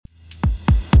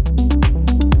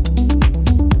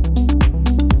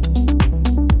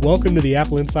Welcome to the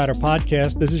Apple Insider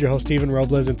Podcast. This is your host, Stephen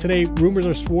Robles, and today rumors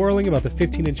are swirling about the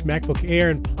 15-inch MacBook Air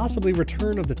and possibly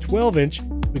return of the 12-inch.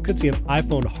 We could see an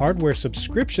iPhone hardware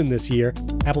subscription this year.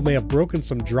 Apple may have broken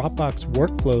some Dropbox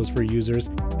workflows for users,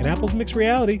 and Apple's mixed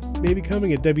reality may be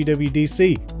coming at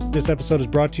WWDC. This episode is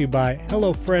brought to you by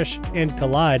HelloFresh and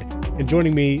Collide, and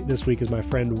joining me this week is my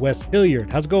friend Wes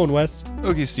Hilliard. How's it going, Wes?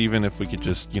 Okay, Stephen, if we could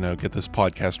just, get this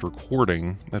podcast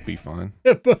recording, that'd be fine.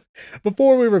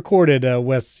 Before we recorded,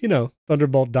 Wes,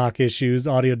 Thunderbolt dock issues,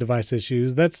 audio device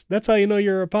issues. That's how you know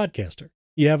you're a podcaster.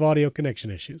 You have audio connection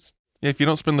issues. Yeah, if you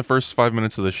don't spend the first 5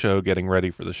 minutes of the show getting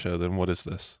ready for the show, then what is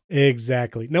this?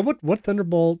 Exactly. Now, what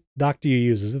Thunderbolt dock do you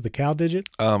use? Is it the Cal Digit?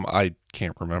 I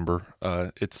can't remember.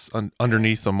 It's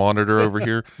underneath the monitor over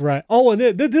here. Right. Oh, and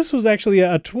this was actually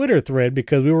a Twitter thread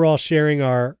because we were all sharing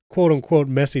our quote-unquote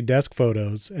messy desk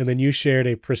photos, and then you shared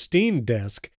a pristine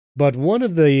desk. But one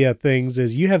of the things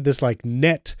is you have this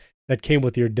net that came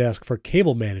with your desk for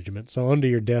cable management. So under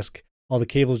your desk, all the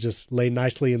cables just lay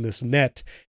nicely in this net.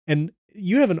 And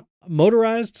you have an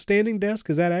motorized standing desk.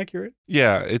 Is that accurate?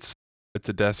 Yeah, it's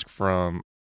a desk from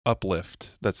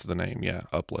Uplift. That's the name. Yeah,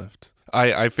 Uplift.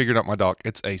 I figured out my dock.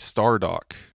 It's a Star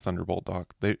Dock, Thunderbolt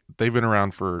dock. They've been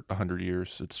around for 100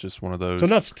 years. It's just one of those. So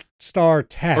not Star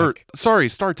Tech.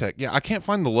 Star Tech. Yeah, I can't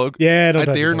find the logo. Yeah, I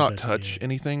dare not touch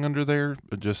anything under there.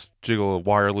 Just jiggle a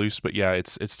wire loose. But yeah,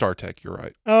 it's Star Tech. You're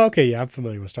right. Oh, okay. Yeah, I'm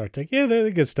familiar with Star Tech. Yeah,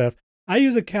 they're good stuff. I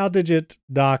use a CalDigit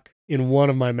dock in one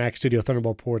of my Mac Studio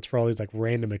Thunderbolt ports for all these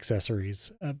random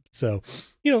accessories. So,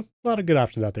 a lot of good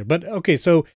options out there. But okay,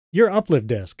 so your Uplift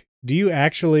desk, do you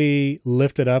actually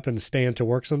lift it up and stand to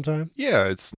work sometime? Yeah,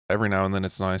 it's every now and then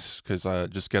it's nice because I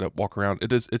just get up, walk around.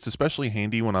 It's especially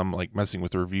handy when I'm messing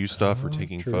with review stuff or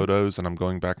taking photos and I'm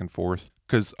going back and forth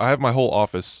because I have my whole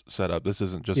office set up. This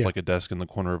isn't just like a desk in the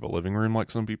corner of a living room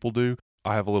like some people do.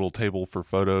 I have a little table for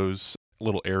photos,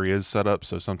 little areas set up,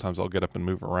 so sometimes I'll get up and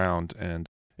move around, and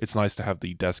it's nice to have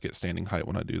the desk at standing height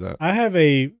when I do that. I have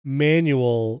a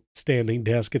manual standing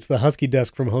desk. It's the Husky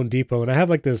desk from Home Depot, and I have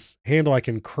this handle I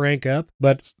can crank up,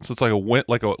 but so it's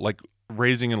like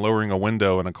raising and lowering a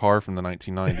window in a car from the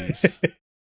 1990s.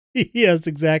 Yes,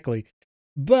 exactly.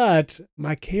 But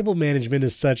my cable management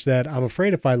is such that I'm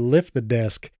afraid if I lift the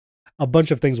desk, a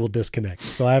bunch of things will disconnect.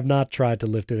 So I have not tried to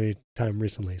lift it any time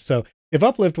recently. So if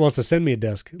Uplift wants to send me a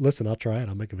desk, listen, I'll try it.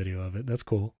 I'll make a video of it. That's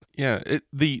cool. Yeah,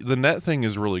 the net thing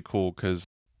is really cool because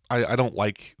I don't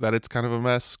like that it's kind of a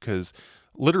mess because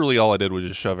literally all I did was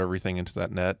just shove everything into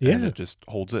that net and it just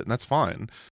holds it, and that's fine.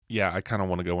 Yeah, I kind of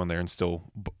want to go in there and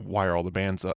still wire all the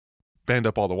band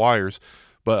up all the wires.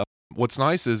 But what's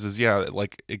nice is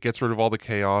it gets rid of all the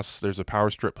chaos. There's a power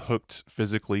strip hooked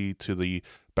physically to the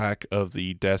back of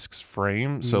the desk's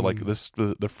frame. So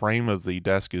the frame of the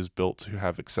desk is built to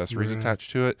have accessories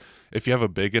attached to it. If you have a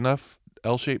big enough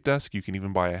L-shaped desk, you can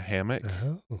even buy a hammock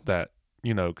that,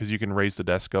 because you can raise the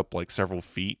desk up several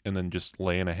feet and then just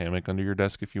lay in a hammock under your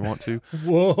desk if you want to.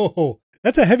 Whoa,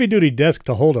 that's a heavy duty desk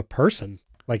to hold a person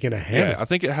in a hammock. Yeah, I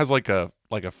think it has a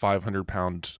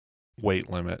 500-pound weight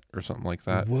limit or something like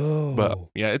that. Whoa. But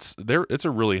yeah, it's a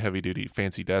really heavy duty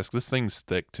fancy desk. This thing's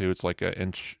thick too. It's like an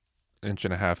inch and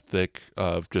a half thick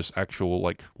of just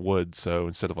actual wood, so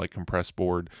instead of compressed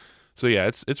board. So yeah,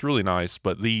 it's really nice.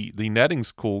 But the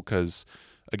netting's cool because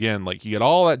again, you get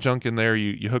all that junk in there,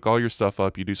 you hook all your stuff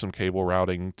up, you do some cable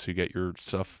routing to get your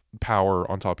stuff power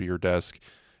on top of your desk,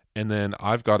 and then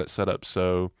I've got it set up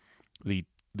so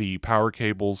the power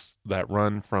cables that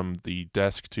run from the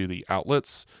desk to the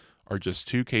outlets are just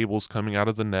two cables coming out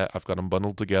of the net. I've got them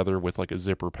bundled together with a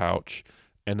zipper pouch,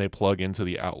 and they plug into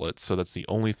the outlets. So that's the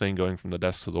only thing going from the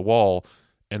desk to the wall,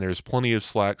 and there's plenty of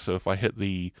slack. So if I hit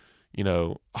the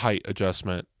height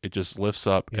adjustment, it just lifts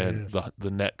up and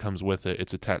the net comes with it.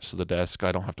 It's attached to the desk.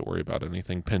 I don't have to worry about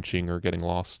anything pinching or getting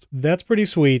lost. That's pretty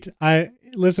sweet.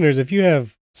 Listeners, if you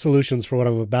have solutions for what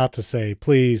I'm about to say,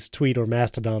 please tweet or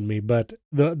Mastodon me. But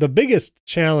the biggest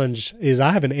challenge is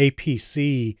I have an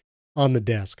APC on the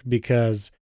desk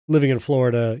because living in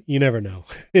Florida, you never know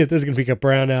if there's going to be a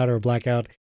brownout or a blackout.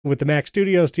 With the Mac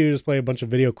Studio display, a bunch of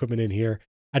video equipment in here,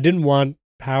 I didn't want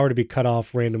power to be cut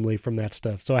off randomly from that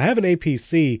stuff. So I have an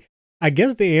APC. I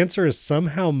guess the answer is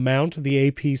somehow mount the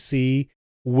APC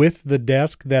with the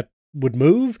desk that would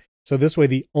move. So this way,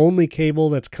 the only cable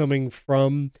that's coming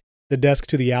from the desk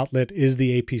to the outlet is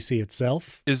the APC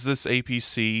itself. Is this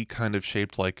APC kind of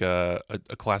shaped like a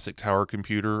classic tower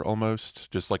computer almost?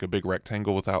 Just like a big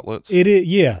rectangle with outlets? It is,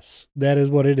 yes, that is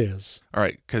what it is. All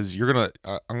right, because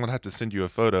I'm gonna have to send you a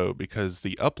photo because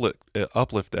the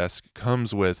uplift desk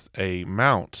comes with a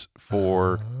mount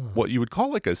for what you would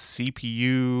call like a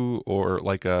CPU or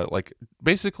like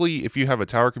basically if you have a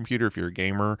tower computer, if you're a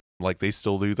gamer, like they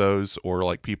still do those, or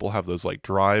like people have those like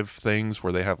drive things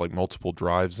where they have like multiple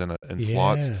drives in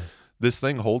slots. This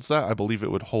thing holds that. I believe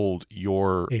it would hold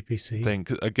your APC thing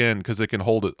again because it can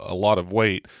hold a lot of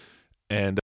weight.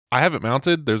 And I have it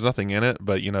mounted. There's nothing in it,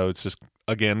 but it's just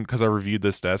again because I reviewed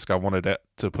this desk, I wanted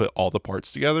to put all the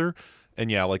parts together,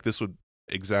 and yeah, like this would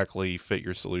exactly fit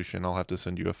your solution. I'll have to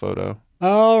send you a photo.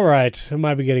 All right, I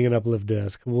might be getting an uplift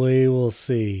desk. We will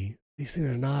see. These things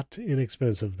are not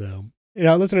inexpensive though.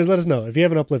 Listeners, let us know if you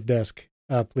have an uplift desk.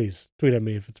 Please tweet at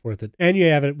me if it's worth it, and you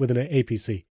have it with an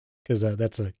APC because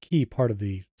that's a key part of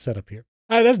the setup here.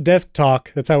 All right, that's desk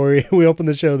talk. That's how we open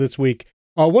the show this week.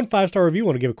 One 5-star review. I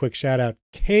want to give a quick shout out.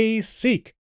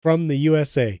 K-Seek from the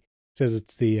USA says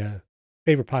it's the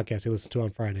favorite podcast he listens to on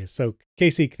Fridays. So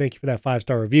K-Seek, thank you for that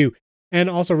 5-star review. And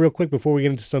also real quick before we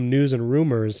get into some news and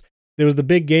rumors, there was the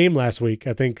big game last week.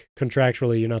 I think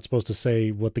contractually you're not supposed to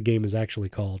say what the game is actually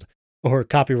called or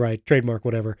copyright, trademark,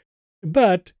 whatever.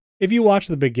 But if you watched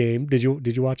the big game, did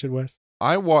you watch it, Wes?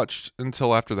 I watched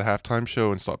until after the halftime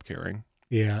show and stopped caring.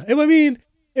 Yeah. I mean,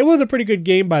 it was a pretty good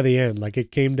game by the end. Like,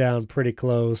 it came down pretty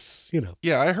close,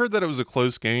 Yeah, I heard that it was a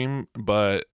close game,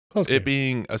 but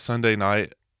being a Sunday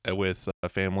night with a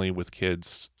family with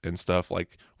kids and stuff,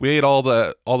 like, we ate all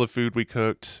the food we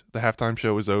cooked. The halftime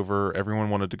show was over.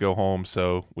 Everyone wanted to go home,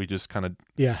 so we just kind of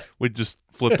we just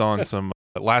flipped on some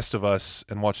Last of Us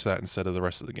and watched that instead of the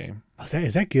rest of the game. Oh,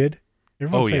 is that good?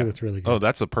 Everyone's saying that's really good. Oh,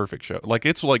 that's a perfect show. Like,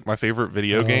 it's like my favorite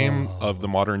video game of the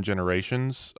modern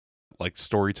generations. Like,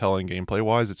 storytelling, gameplay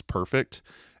wise, it's perfect,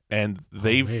 and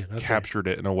they've captured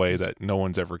it in a way that no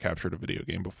one's ever captured a video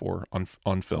game before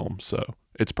on film. So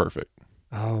it's perfect.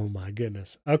 Oh my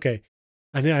goodness. Okay,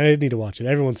 I need to watch it.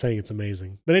 Everyone's saying it's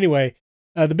amazing. But anyway,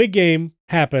 the big game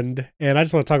happened, and I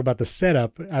just want to talk about the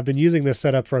setup. I've been using this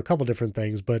setup for a couple different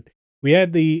things, but we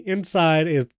had the inside.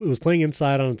 It was playing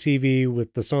inside on a TV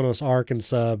with the Sonos Arc and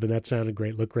sub, and that sounded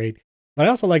great, looked great. But I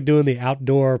also like doing the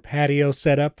outdoor patio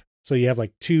setup. So you have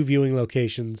like 2 viewing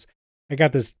locations. I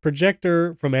got this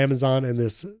projector from Amazon and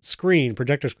this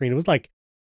projector screen. It was like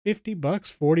 $50,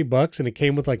 $40, and it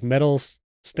came with like metal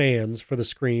stands for the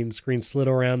screen. Screen slid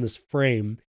around this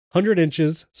frame, 100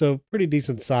 inches, so pretty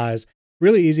decent size.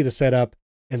 Really easy to set up.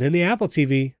 And then the Apple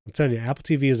TV. I'm telling you, Apple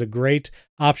TV is a great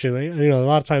option. A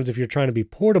lot of times if you're trying to be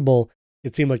portable,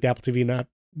 it seemed like the Apple TV not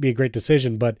be a great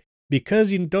decision, but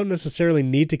because you don't necessarily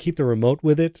need to keep the remote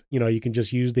with it, you can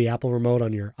just use the Apple remote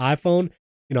on your iPhone.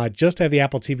 I just have the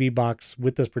Apple TV box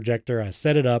with this projector. I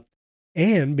set it up.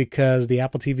 And because the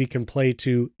Apple TV can play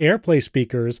to AirPlay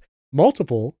speakers,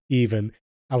 multiple even,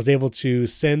 I was able to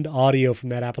send audio from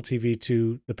that Apple TV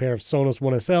to the pair of Sonos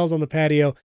One SLs on the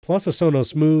patio, plus a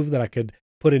Sonos Move that I could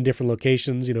put in different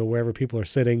locations, wherever people are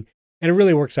sitting. And it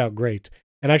really works out great.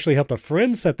 And I actually helped a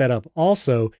friend set that up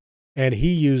also. And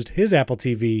he used his Apple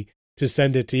TV to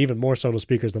send it to even more Sonos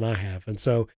speakers than I have. And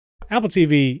so Apple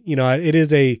TV, it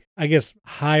is a, I guess,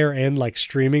 higher end like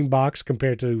streaming box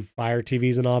compared to Fire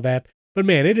TVs and all that. But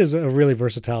man, it is a really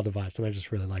versatile device, and I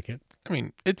just really like it. I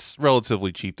mean, it's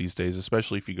relatively cheap these days,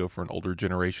 especially if you go for an older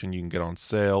generation. You can get on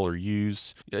sale or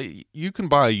used. You can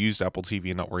buy a used Apple TV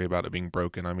and not worry about it being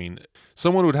broken. I mean,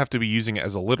 someone would have to be using it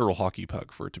as a literal hockey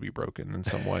puck for it to be broken in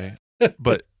some way.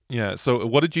 But yeah, so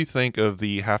what did you think of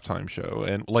the halftime show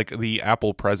and like the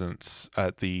Apple presence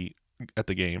at the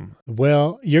game?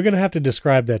 Well, you're going to have to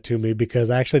describe that to me because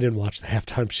I actually didn't watch the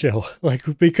halftime show.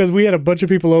 Because we had a bunch of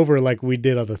people over, like we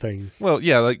did other things. Well,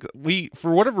 yeah, like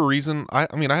for whatever reason, I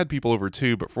mean, I had people over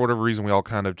too, but for whatever reason, we all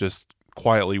kind of just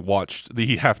quietly watched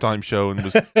the halftime show and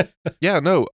was, yeah,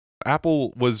 no,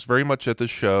 Apple was very much at the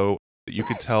show. You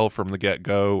could tell from the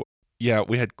get-go. Yeah,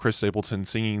 we had Chris Stapleton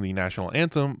singing the national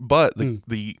anthem, but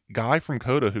the guy from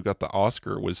Coda who got the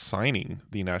Oscar was signing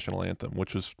the national anthem,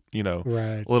 which was,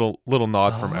 right. little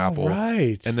nod from Apple.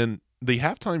 Right. And then the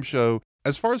halftime show,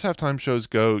 as far as halftime shows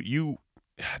go,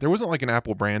 there wasn't like an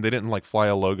Apple brand. They didn't like fly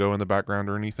a logo in the background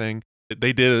or anything.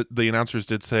 The announcers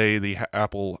did say the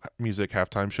Apple Music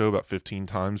halftime show about 15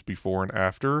 times before and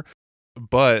after.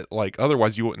 But like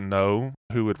otherwise you wouldn't know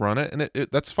who would run it. And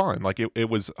that's fine. Like it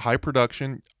was high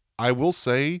production. I will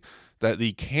say that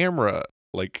the camera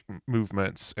like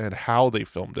movements and how they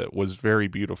filmed it was very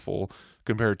beautiful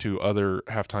compared to other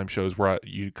halftime shows where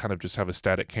you kind of just have a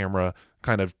static camera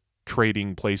kind of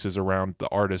trading places around the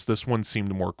artist. This one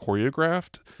seemed more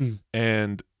choreographed,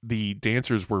 and the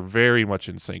dancers were very much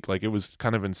in sync. Like, it was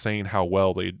kind of insane how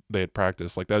well they had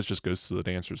practiced. Like, that just goes to the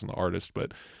dancers and the artist.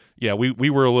 But yeah, we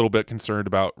were a little bit concerned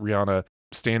about Rihanna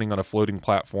standing on a floating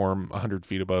platform 100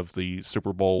 feet above the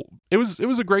Super Bowl. It was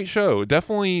a great show.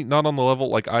 Definitely not on the level,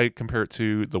 like, I compare it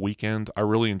to The Weeknd. I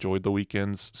really enjoyed The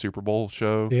Weeknd's Super Bowl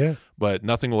show. Yeah. But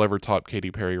nothing will ever top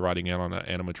Katy Perry riding in on an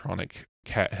animatronic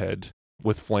cat head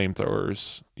with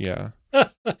flamethrowers. Yeah.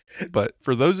 But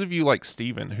for those of you like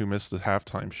Steven who missed the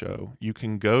halftime show, you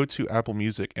can go to Apple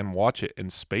Music and watch it in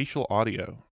spatial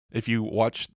audio. If you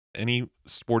watch any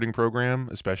sporting program,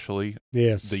 especially,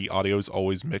 yes, the audio is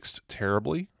always mixed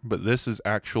terribly, but this is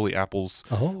actually Apple's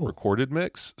recorded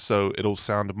mix, so it'll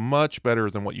sound much better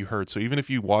than what you heard. So even if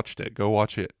you watched it, go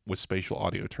watch it with spatial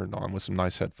audio turned on with some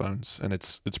nice headphones, and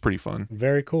it's pretty fun.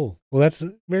 Very cool. Well, that's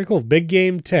very cool. Big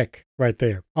game tech right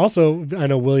there. Also, I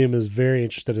know William is very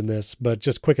interested in this, but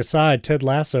just quick aside, Ted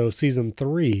Lasso Season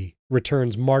 3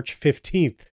 returns March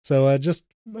 15th. So just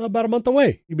about a month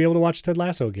away, you'll be able to watch Ted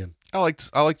Lasso again. I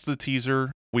liked the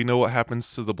teaser. We know what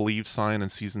happens to the Believe sign in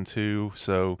Season 2,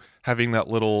 so having that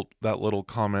little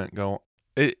comment go,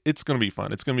 it's going to be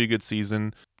fun. It's going to be a good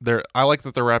season. I like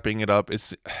that they're wrapping it up.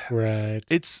 It's right.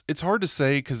 It's hard to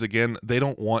say because, again, they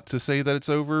don't want to say that it's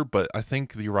over, but I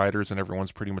think the writers and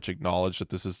everyone's pretty much acknowledged that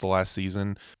this is the last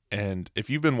season. And if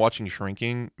you've been watching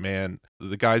Shrinking, man,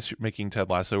 the guys making Ted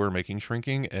Lasso are making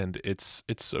Shrinking, and it's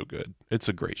so good. It's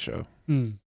a great show.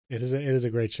 It is a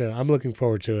great show. I'm looking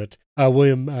forward to it.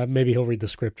 William, maybe he'll read the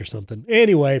script or something.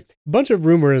 Anyway, a bunch of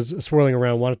rumors swirling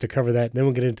around. Wanted to cover that. And then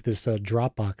we'll get into this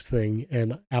Dropbox thing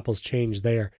and Apple's change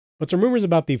there. But some rumors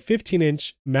about the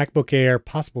 15-inch MacBook Air,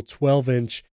 possible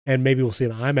 12-inch, and maybe we'll see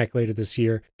an iMac later this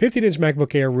year. 15-inch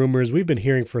MacBook Air rumors we've been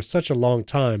hearing for such a long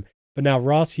time. But now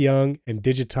Ross Young and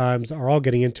Digitimes are all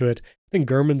getting into it. I think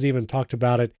Gurman's even talked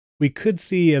about it. We could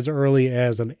see as early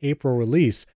as an April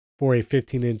release for a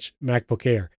 15-inch MacBook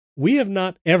Air. We have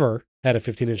not ever had a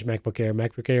 15-inch MacBook Air.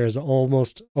 MacBook Air has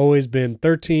almost always been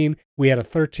 13. We had a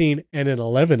 13 and an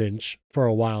 11-inch for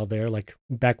a while there, like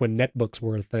back when netbooks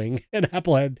were a thing, and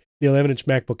Apple had the 11-inch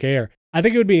MacBook Air. I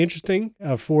think it would be interesting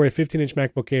for a 15-inch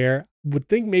MacBook Air. Would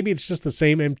think maybe it's just the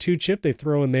same M2 chip they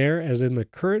throw in there as in the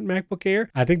current MacBook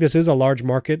Air. I think this is a large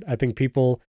market. I think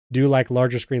people do like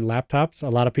larger screen laptops. A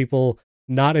lot of people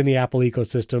not in the Apple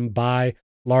ecosystem buy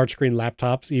large screen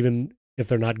laptops, even if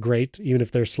they're not great, even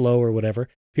if they're slow or whatever.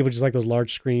 People just like those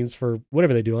large screens for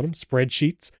whatever they do on them,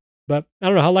 spreadsheets. But I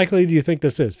don't know, how likely do you think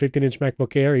this is? 15-inch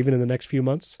MacBook Air, even in the next few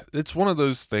months? It's one of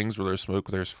those things where there's smoke,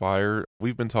 there's fire.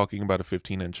 We've been talking about a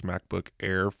 15-inch MacBook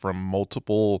Air from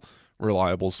multiple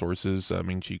reliable sources.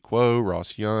 Ming-Chi Kuo,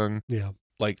 Ross Young. Yeah.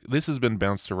 Like, this has been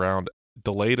bounced around,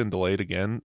 delayed and delayed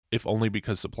again, if only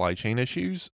because supply chain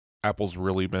issues. Apple's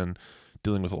really been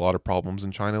dealing with a lot of problems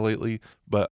in China lately.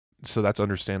 But so that's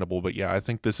understandable. But yeah, I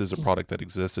think this is a product that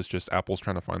exists. It's just Apple's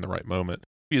trying to find the right moment.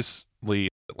 Obviously,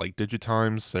 like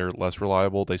Digitimes, they're less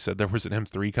reliable. They said there was an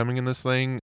M3 coming in this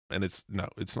thing, and it's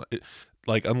not.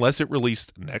 Like, unless it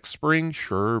released next spring,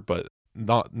 sure, but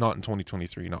not in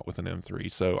 2023, not with an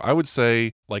M3. So I would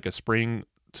say like a spring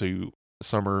to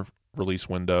summer release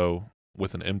window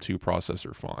with an M2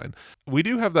 processor, fine. We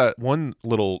do have that one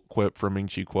little quip from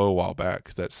Ming-Chi Kuo a while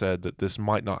back that said that this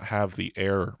might not have the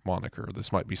Air moniker.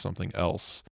 This might be something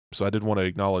else. So I did want to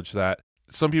acknowledge that.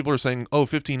 Some people are saying,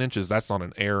 15 inches, that's not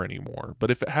an Air anymore. But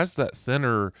if it has that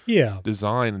thinner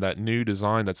design, that new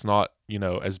design that's not,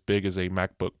 as big as a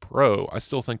MacBook Pro, I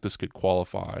still think this could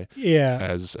qualify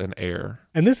as an Air.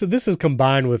 And this is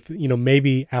combined with,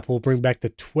 maybe Apple will bring back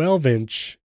the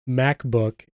 12-inch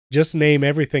MacBook. Just name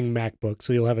everything MacBook.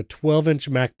 So you'll have a 12-inch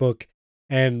MacBook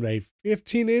and a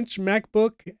 15-inch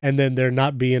MacBook, and then there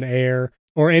not be an Air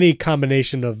or any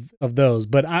combination of those.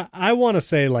 But I want to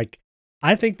say,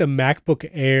 I think the MacBook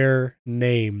Air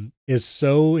name is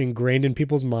so ingrained in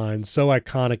people's minds, so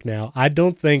iconic now. I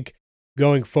don't think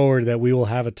going forward that we will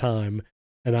have a time,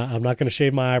 and I'm not going to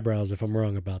shave my eyebrows if I'm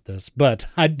wrong about this, but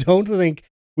I don't think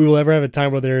we will ever have a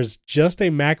time where there's just a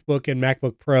MacBook and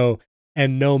MacBook Pro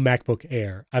and no MacBook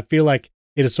Air. I feel like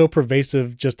it is so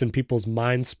pervasive just in people's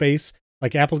mind space.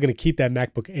 Like, Apple's going to keep that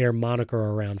MacBook Air moniker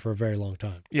around for a very long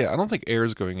time. Yeah, I don't think Air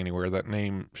is going anywhere. That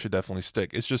name should definitely stick.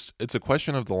 It's a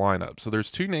question of the lineup. So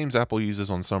there's two names Apple uses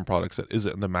on some products that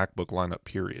isn't in the MacBook lineup,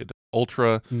 period.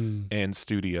 Ultra and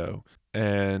Studio.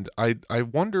 And I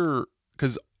wonder,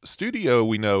 because Studio,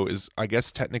 we know, is, I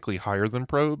guess, technically higher than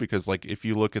Pro, because, if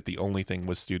you look at the only thing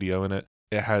with Studio in it,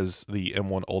 it has the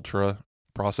M1 Ultra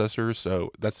processor, so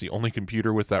that's the only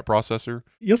computer with that processor.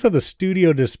 You also have the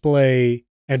Studio Display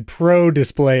and Pro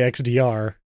Display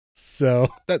XDR. So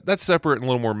That's separate and a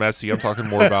little more messy. I'm talking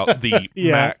more about the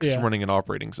yeah, Macs yeah. running an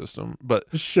operating system. But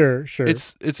Sure, sure.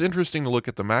 it's interesting to look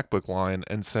at the MacBook line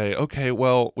and say, okay,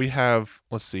 well, we have,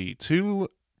 let's see, two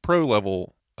pro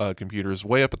level computers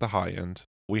way up at the high end.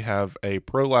 We have a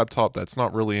pro laptop that's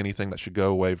not really anything that should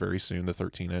go away very soon, the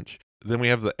 13-inch. Then we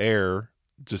have the Air,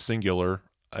 just singular,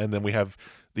 and then we have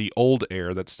the old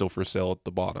Air that's still for sale at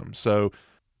the bottom. So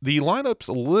the lineup's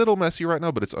a little messy right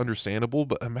now, but it's understandable.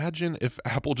 But imagine if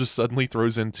Apple just suddenly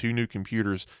throws in two new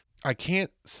computers. I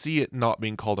can't see it not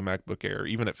being called a MacBook Air,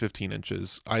 even at 15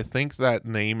 inches. I think that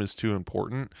name is too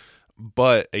important.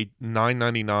 But a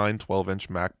 $999 12-inch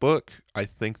MacBook, I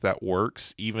think that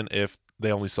works, even if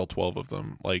they only sell 12 of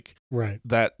them. Like Right.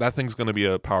 that thing's going to be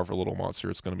a powerful little monster.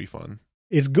 It's going to be fun.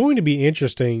 It's going to be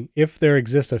interesting if there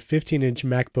exists a 15-inch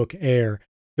MacBook Air.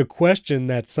 The question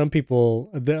that some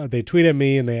people, they tweet at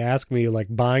me and they ask me, like,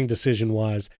 buying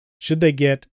decision-wise, should they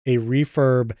get a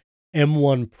refurb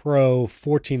M1 Pro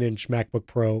 14-inch MacBook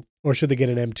Pro, or should they get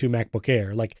an M2 MacBook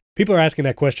Air? Like, people are asking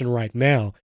that question right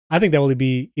now. I think that will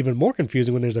be even more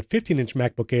confusing when there's a 15-inch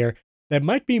MacBook Air that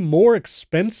might be more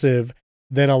expensive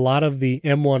than a lot of the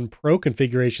M1 Pro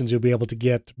configurations you'll be able to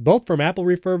get, both from Apple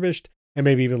refurbished and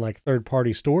maybe even like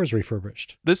third-party stores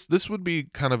refurbished. This would be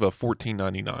kind of a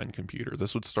 $14.99 computer.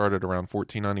 This would start at around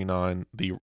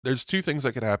 $14.99. There's two things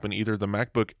that could happen. Either the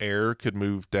MacBook Air could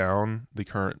move down, the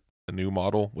new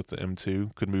model with the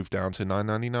M2 could move down to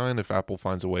 $999 if Apple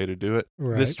finds a way to do it.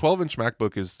 Right. This 12-inch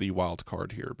MacBook is the wild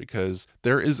card here because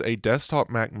there is a desktop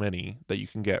Mac Mini that you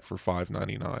can get for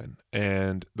 $599,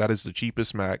 and that is the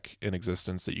cheapest Mac in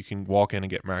existence that you can walk in and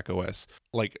get macOS.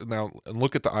 Like, now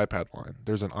look at the iPad line.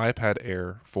 There's an iPad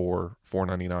Air for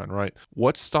 $499, right?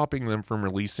 What's stopping them from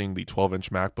releasing the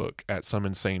 12-inch MacBook at some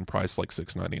insane price like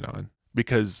 $699?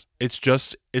 Because it's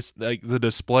like the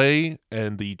display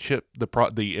and the chip, the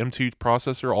M2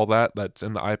 processor, all that's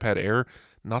in the iPad Air,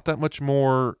 not that much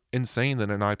more insane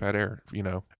than an iPad Air, you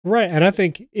know? Right. And I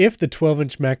think if the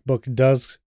 12-inch MacBook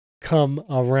does come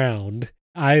around,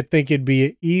 I think it'd be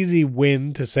an easy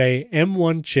win to say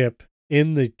M1 chip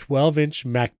in the 12-inch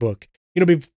MacBook. You know,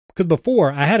 because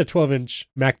before I had a 12-inch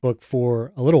MacBook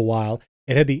for a little while.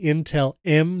 It had the Intel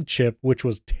M chip, which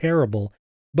was terrible.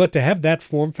 But to have that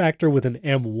form factor with an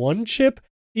M1 chip,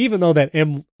 even though the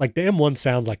M1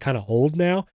 sounds like kind of old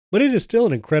now, but it is still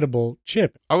an incredible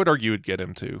chip. I would argue it'd get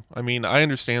M2. I mean, I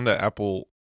understand that Apple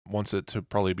wants it to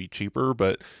probably be cheaper,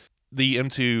 but the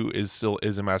M2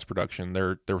 is in mass production.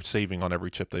 They're saving on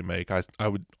every chip they make. I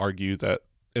would argue that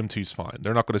M2's fine.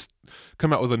 They're not going to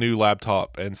come out with a new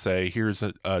laptop and say, here's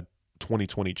a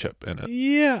 2020 chip in it.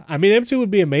 Yeah, I mean, M2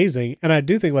 would be amazing. And I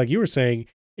do think, like you were saying,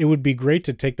 it would be great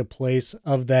to take the place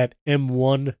of that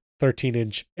M1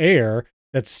 13-inch Air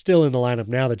that's still in the lineup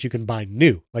now that you can buy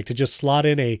new. Like to slot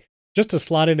in a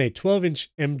 12-inch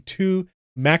M2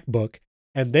 MacBook,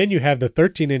 and then you have the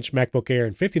 13-inch MacBook Air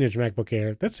and 15-inch MacBook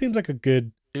Air. That seems like a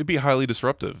good... It'd be highly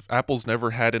disruptive. Apple's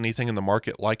never had anything in the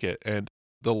market like it. And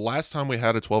the last time we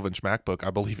had a 12-inch MacBook, I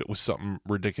believe it was something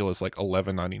ridiculous like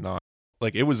 $11.99.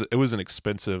 Like it was an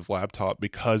expensive laptop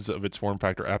because of its form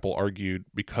factor. Apple argued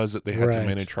because they had to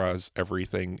miniaturize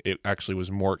everything, it actually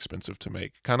was more expensive to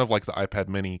make. Kind of like the iPad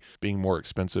Mini being more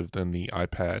expensive than the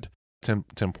iPad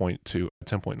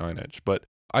 10.9 inch. But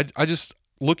I just,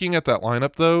 looking at that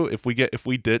lineup though, if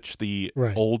we ditch the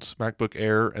old MacBook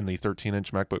Air and the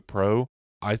 13-inch MacBook Pro,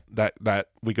 that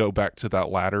we go back to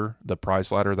that ladder, the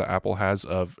price ladder that Apple has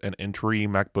of an entry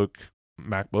MacBook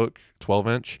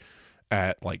 12-inch.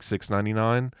 At like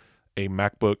 $699, a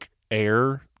MacBook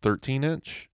Air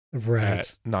 13-inch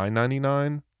at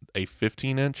 $999, a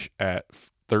 15-inch at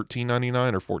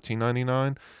 $13.99 or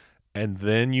 $14.99, and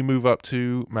then you move up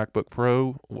to MacBook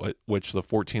Pro, which the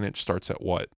 14-inch starts at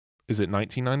what? Is it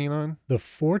 $19.99? The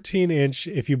 14-inch,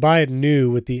 if you buy it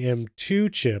new with the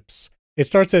M2 chips, it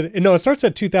starts at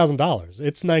 $2,000.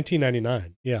 It's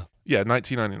 $19.99. Yeah. Yeah,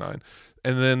 $19.99.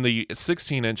 And then the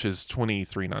 16-inch is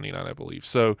 $23.99, I believe.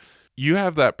 So you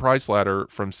have that price ladder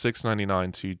from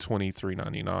 $699 to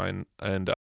 $23.99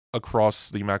 and across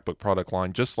the MacBook product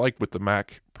line, just like with the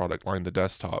Mac product line, the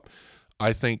desktop.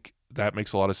 I think that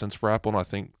makes a lot of sense for Apple, and I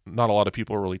think not a lot of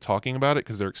people are really talking about it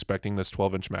because they're expecting this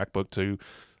 12-inch MacBook to,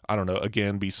 I don't know,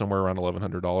 again, be somewhere around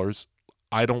 $1,100.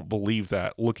 I don't believe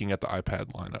that looking at the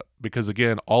iPad lineup because,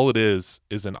 again, all it is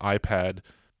an iPad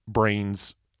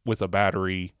brains with a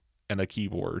battery and a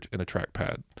keyboard and a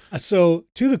trackpad. So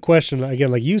to the question, again,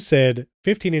 like you said,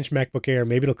 15-inch MacBook Air,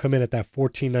 maybe it'll come in at that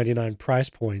 $14.99 price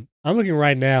point. I'm looking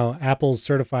right now, Apple's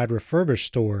certified refurbished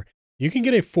store. You can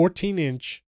get a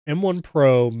 14-inch M1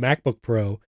 Pro MacBook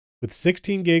Pro with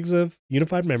 16 gigs of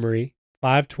unified memory,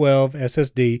 512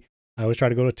 SSD, I always try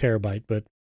to go to terabyte, but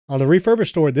on the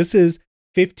refurbished store, this is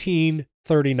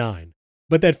 $1,539.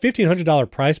 But that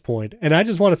 $1,500 price point, and I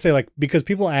just want to say, like, because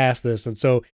people ask this, and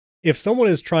so if someone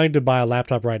is trying to buy a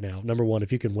laptop right now, number one,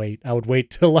 if you can wait, I would wait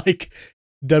till like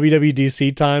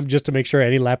WWDC time just to make sure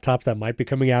any laptops that might be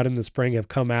coming out in the spring have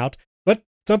come out. But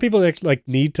some people like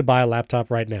need to buy a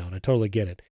laptop right now, and I totally get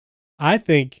it. I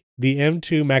think the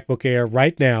M2 MacBook Air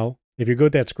right now, if you go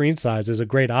with that screen size, is a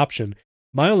great option.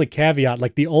 My only caveat,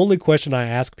 like the only question I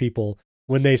ask people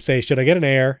when they say, should I get an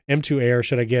Air, M2 Air,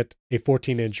 should I get a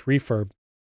 14-inch refurb?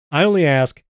 I only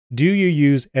ask, do you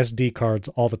use SD cards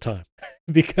all the time?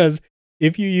 Because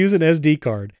if you use an SD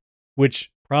card,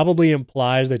 which probably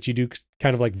implies that you do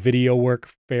kind of like video work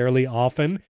fairly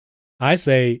often, I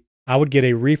say I would get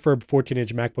a refurb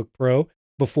 14-inch MacBook Pro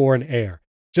before an Air.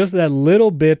 Just that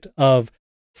little bit of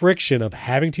friction of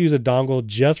having to use a dongle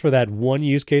just for that one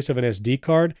use case of an SD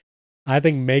card, I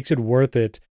think makes it worth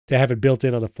it to have it built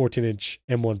in on the 14-inch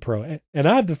M1 Pro. And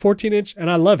I have the 14-inch and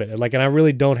I love it. And I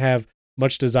really don't have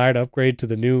much desire to upgrade to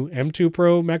the new M2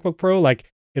 Pro MacBook Pro. Like,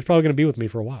 it's probably going to be with me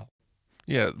for a while.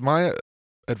 Yeah, my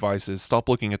advice is stop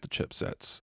looking at the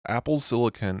chipsets. Apple's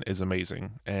silicon is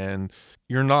amazing, and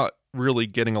you're not really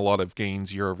getting a lot of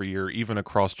gains year over year, even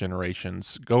across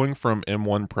generations. Going from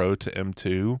M1 Pro to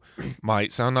M2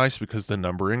 might sound nice because the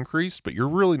number increased, but you're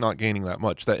really not gaining that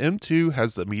much. That M2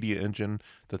 has the media engine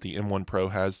that the M1 Pro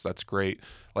has. That's great.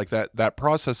 Like that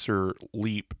processor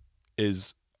leap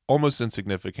is almost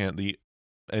insignificant.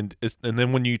 And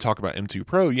then when you talk about M2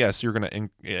 Pro, yes, you're going to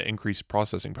increase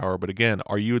processing power. But again,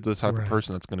 are you the type of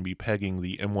person that's going to be pegging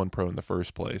the M1 Pro in the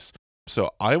first place?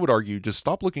 So I would argue just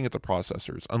stop looking at the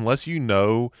processors. Unless you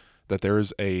know that there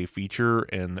is a feature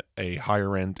in a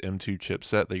higher-end M2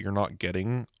 chipset that you're not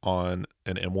getting on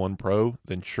an M1 Pro,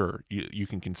 then sure, you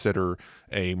can consider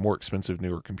a more expensive,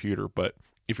 newer computer. But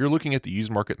if you're looking at the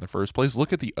used market in the first place,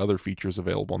 look at the other features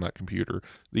available on that computer.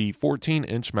 The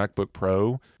 14-inch MacBook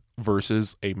Pro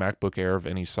versus a MacBook Air of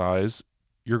any size,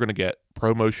 you're going to get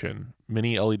ProMotion,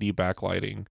 mini LED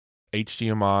backlighting,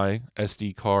 HDMI,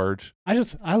 SD card.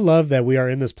 I love that we are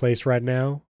in this place right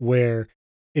now where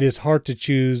it is hard to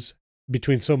choose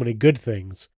between so many good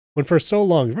things. When for so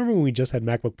long, remember when we just had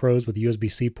MacBook Pros with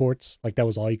USB-C ports? Like that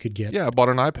was all you could get. Yeah, I bought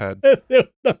an iPad.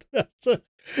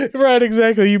 Right,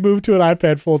 exactly. You moved to an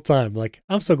iPad full time. Like,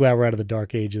 I'm so glad we're out of the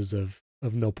dark ages of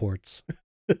no ports.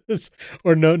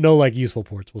 Or no like useful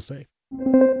ports, we'll say.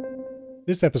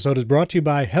 This episode is brought to you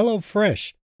by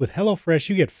HelloFresh. With HelloFresh,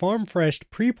 you get farm-fresh,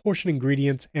 pre-portioned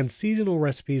ingredients and seasonal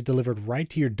recipes delivered right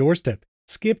to your doorstep.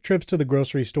 Skip trips to the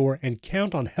grocery store and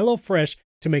count on HelloFresh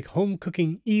to make home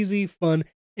cooking easy, fun,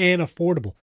 and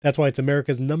affordable. That's why it's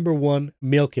America's #1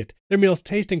 meal kit. Their meals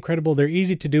taste incredible, they're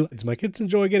easy to do. My kids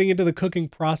enjoy getting into the cooking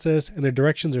process, and their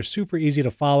directions are super easy to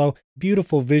follow.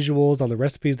 Beautiful visuals on the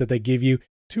recipes that they give you.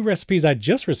 2 recipes I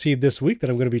just received this week that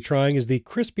I'm going to be trying is the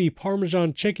crispy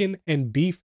Parmesan chicken and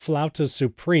beef flauta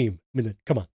supreme. I mean,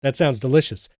 come on, that sounds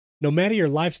delicious. No matter your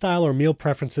lifestyle or meal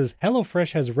preferences,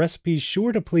 HelloFresh has recipes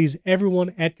sure to please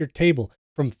everyone at your table.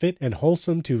 From fit and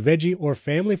wholesome to veggie or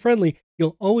family friendly,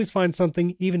 you'll always find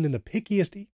something even the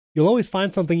pickiest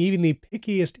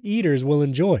eaters will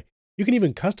enjoy. You can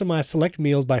even customize select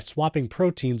meals by swapping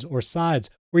proteins or sides,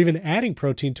 or even adding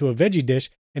protein to a veggie dish.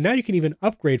 And now you can even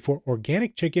upgrade for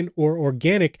organic chicken or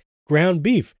organic ground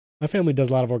beef. My family does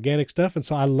a lot of organic stuff, and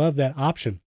so I love that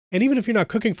option. And even if you're not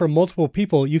cooking for multiple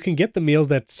people, you can get the meals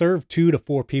that serve 2 to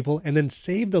 4 people and then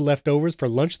save the leftovers for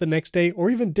lunch the next day or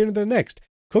even dinner the next.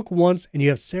 Cook once and you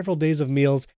have several days of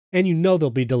meals, and you know they'll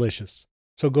be delicious.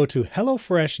 So go to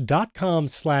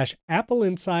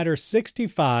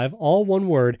HelloFresh.com/AppleInsider65, all one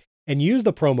word, and use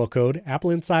the promo code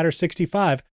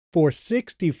AppleInsider65 for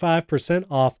 65%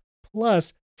 off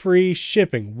plus free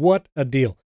shipping. What a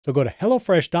deal. So go to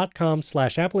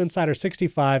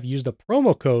HelloFresh.com/AppleInsider65, use the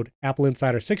promo code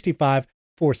AppleInsider65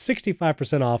 for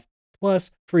 65% off plus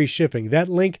free shipping. That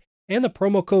link and the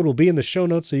promo code will be in the show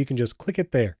notes, so you can just click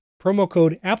it there. Promo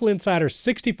code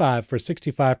AppleInsider65 for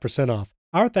 65% off.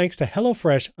 Our thanks to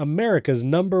HelloFresh, America's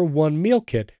 #1 meal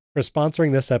kit, for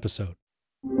sponsoring this episode.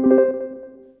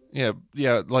 Yeah,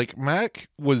 like Mac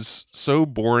was so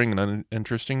boring and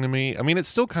uninteresting to me. I mean, it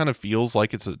still kind of feels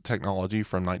like it's a technology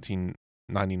from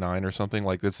 1999 or something.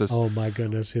 Like it's this. Oh my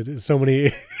goodness, so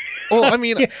many. Well, I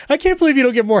mean, I can't believe you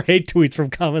don't get more hate tweets from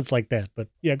comments like that. But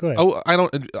yeah, go ahead. Oh, I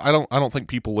don't think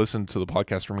people listen to the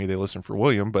podcast for me. They listen for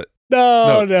William. But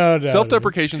no.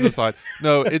 Self-deprecations aside,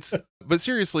 no, it's. But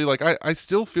seriously, like I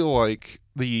still feel like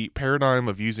the paradigm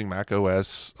of using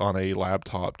macOS on a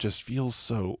laptop just feels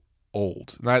so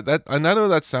old. And I know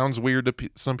that sounds weird to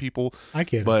some people, I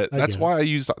get but it. that's why I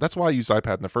used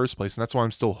iPad in the first place, and that's why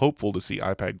I'm still hopeful to see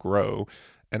iPad grow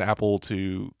and Apple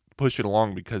to push it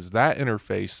along, because that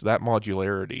interface, that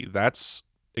modularity, that's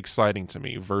exciting to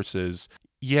me versus,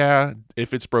 yeah,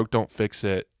 if it's broke, don't fix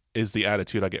it, is the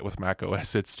attitude I get with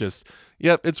macOS. It's just,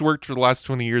 yep, it's worked for the last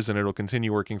 20 years and it'll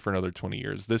continue working for another 20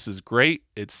 years. This is great.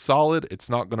 It's solid. It's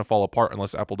not going to fall apart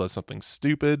unless Apple does something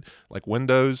stupid like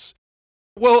Windows.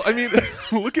 Well, I mean,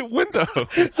 look at Windows.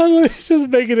 I'm just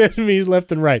making enemies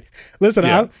left and right. Listen,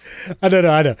 Yeah. I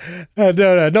know.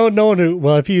 No one who,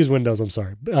 well, if you use Windows, I'm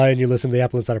sorry, and you listen to the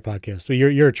Apple Insider podcast, so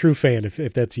you're a true fan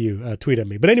if that's you. Tweet at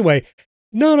me. But anyway,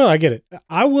 no, I get it.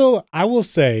 I will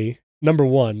say, number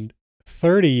one,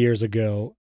 30 years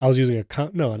ago, I was using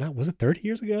was it 30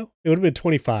 years ago? It would have been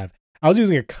 25. I was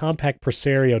using a compact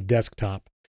Presario desktop.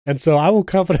 And so I will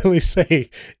confidently say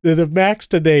that the Macs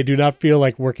today do not feel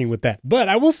like working with that. But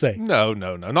I will say, no,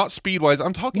 not speed wise.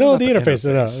 I'm talking about the interface.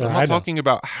 No, I'm not talking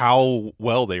about how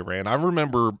well they ran. I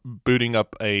remember booting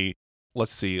up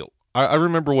let's see. I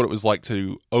remember what it was like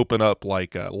to open up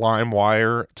like a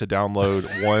LimeWire to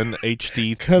download one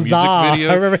HD Kazaa. music video.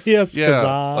 I remember, yes, yeah.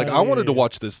 Kazaa. Like I wanted to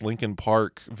watch this Linkin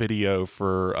Park video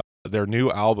for their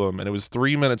new album, and it was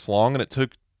 3 minutes long, and it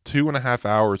took 2.5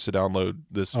 hours to download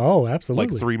this. Oh,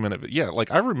 absolutely. Like 3 minute. Yeah. Like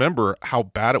I remember how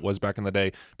bad it was back in the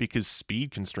day because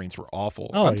speed constraints were awful.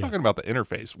 I'm talking about the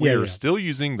interface. We are still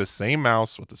using the same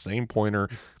mouse with the same pointer,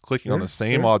 clicking on the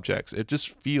same objects. It just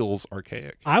feels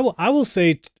archaic. I will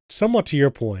say, somewhat to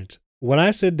your point, when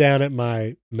I sit down at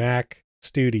my Mac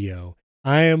studio,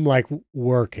 I am like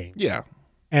working. Yeah.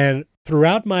 And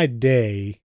throughout my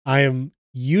day, I am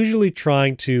usually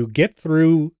trying to get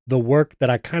through the work that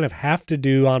I kind of have to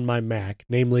do on my Mac,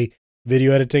 namely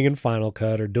video editing in Final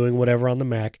Cut or doing whatever on the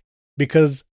Mac,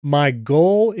 because my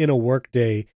goal in a work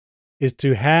day is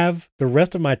to have the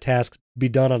rest of my tasks be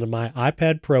done on my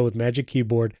iPad Pro with Magic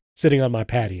Keyboard sitting on my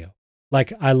patio.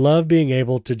 Like, I love being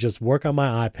able to just work on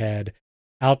my iPad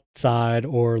outside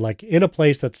or like in a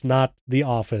place that's not the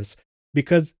office,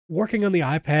 because working on the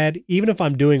iPad, even if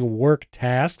I'm doing work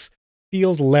tasks,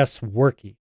 feels less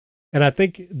worky. And I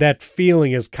think that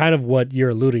feeling is kind of what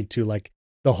you're alluding to, like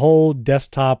the whole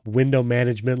desktop window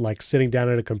management, like sitting down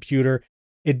at a computer.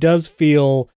 It does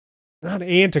feel not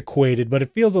antiquated, but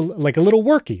it feels like a little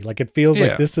worky. Like it feels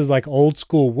like this is like old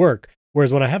school work.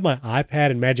 Whereas when I have my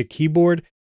iPad and Magic Keyboard,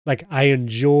 like I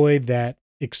enjoy that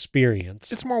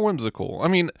experience. It's more whimsical. I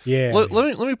mean, let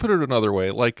me put it another way.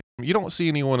 Like, you don't see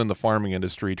anyone in the farming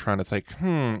industry trying to think,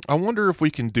 I wonder if we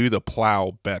can do the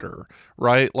plow better,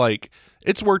 right? Like,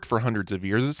 it's worked for hundreds of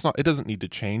years. It doesn't need to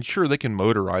change. Sure, they can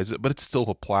motorize it, but it's still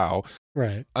a plow.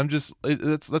 Right. That's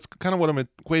kind of what I'm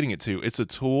equating it to. It's a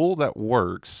tool that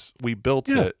works. We built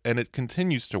it, and it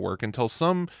continues to work until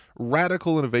some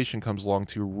radical innovation comes along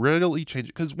to really change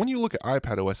it. Because when you look at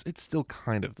iPadOS, it's still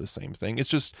kind of the same thing. It's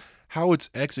just how it's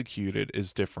executed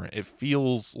is different. It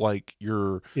feels like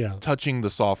you're touching the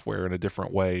software in a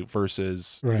different way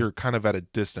versus you're kind of at a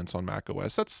distance on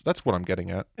macOS. That's what I'm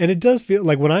getting at. And it does feel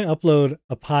like when I upload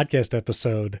a podcast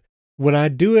episode, when I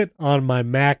do it on my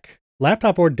Mac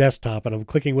laptop or desktop and I'm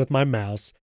clicking with my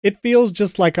mouse, it feels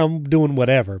just like I'm doing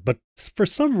whatever. But for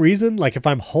some reason, like if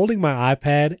I'm holding my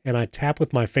iPad and I tap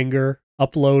with my finger,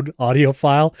 upload audio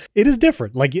file, it is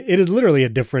different. Like it is literally a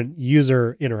different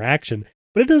user interaction,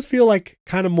 but it does feel like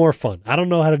kind of more fun. I don't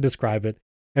know how to describe it.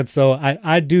 And so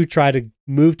I do try to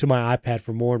move to my iPad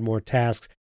for more and more tasks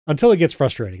until it gets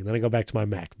frustrating. And then I go back to my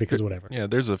Mac because whatever. Yeah,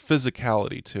 there's a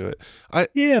physicality to it.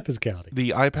 Physicality. The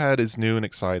iPad is new and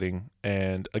exciting.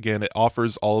 And again, it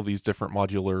offers all of these different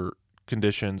modular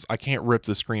conditions. I can't rip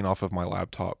the screen off of my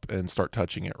laptop and start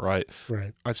touching it, right?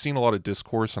 Right. I've seen a lot of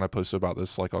discourse, and I posted about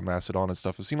this like on Mastodon and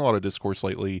stuff. I've seen a lot of discourse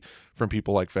lately from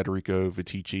people like Federico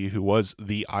Vitici, who was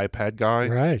the iPad guy.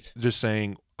 Right. Just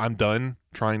saying, I'm done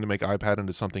trying to make iPad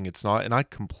into something it's not. And I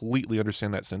completely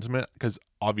understand that sentiment because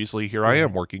obviously here I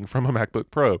am working from a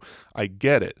MacBook Pro. I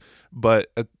get it.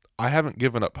 But I haven't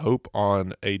given up hope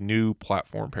on a new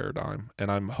platform paradigm.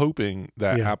 And I'm hoping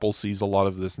that Apple sees a lot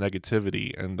of this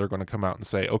negativity and they're going to come out and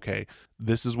say, okay,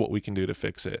 this is what we can do to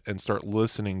fix it, and start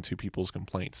listening to people's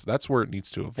complaints. That's where it needs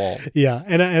to evolve. Yeah.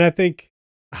 And I think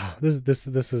this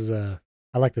is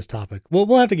I like this topic.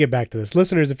 We'll have to get back to this.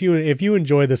 Listeners, if you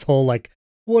enjoy this whole like,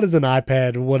 what is an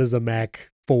iPad? What is a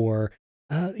Mac for?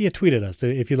 Tweet at us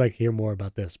if you'd like to hear more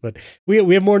about this. But we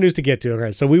have more news to get to.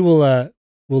 Okay, so we'll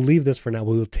leave this for now.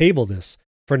 We will table this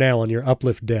for now on your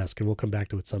Uplift desk, and we'll come back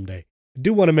to it someday. I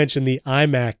do want to mention the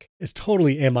iMac is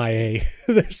totally MIA.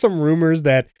 There's some rumors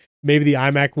that maybe the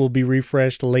iMac will be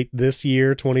refreshed late this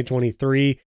year,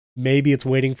 2023. maybe it's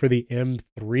waiting for the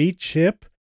M3 chip,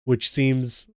 which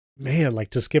seems, man, like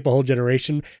to skip a whole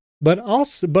generation. But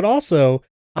also,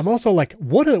 I'm also like,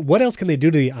 what else can they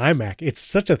do to the iMac? It's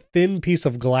such a thin piece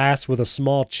of glass with a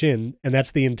small chin, and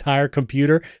that's the entire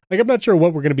computer. Like, I'm not sure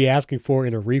what we're going to be asking for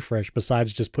in a refresh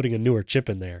besides just putting a newer chip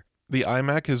in there. The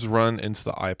iMac has run into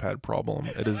the iPad problem.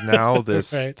 It is now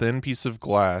this Right. thin piece of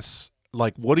glass.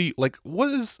 Like, what does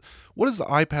the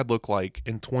iPad look like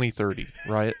in 2030,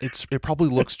 right? It probably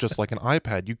looks just like an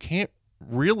iPad. You can't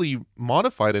really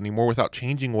modify it anymore without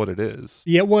changing what it is.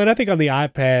 Yeah, well, and I think on the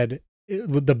iPad,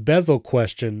 with the bezel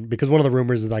question, because one of the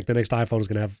rumors is like the next iPhone is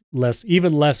going to have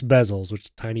even less bezels, which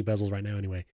is tiny bezels right now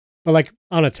anyway. But like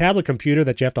on a tablet computer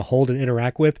that you have to hold and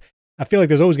interact with, I feel like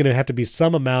there's always going to have to be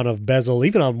some amount of bezel,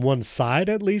 even on one side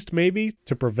at least, maybe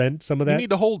to prevent some of that. You need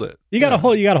to hold it. You got to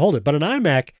hold it. But an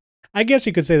iMac, I guess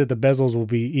you could say that the bezels will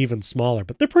be even smaller,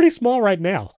 but they're pretty small right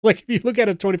now. Like if you look at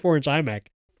a 24-inch iMac,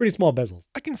 pretty small bezels.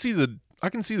 I can see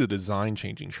the design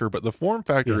changing, sure, but the form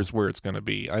factor is where it's going to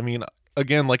be. I mean,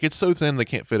 again, like it's so thin they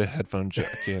can't fit a headphone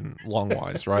jack in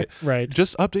long-wise, right? Right.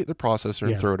 Just update the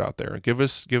processor and throw it out there. Give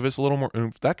us a little more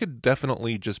oomph. That could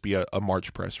definitely just be a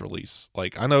March press release.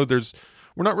 Like I know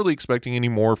we're not really expecting any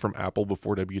more from Apple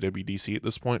before WWDC at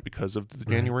this point because of the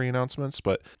January announcements,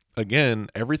 but again,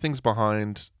 everything's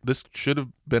behind. This should have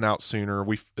been out sooner.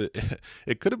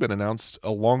 It could have been announced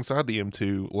alongside the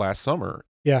M2 last summer.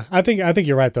 Yeah, I think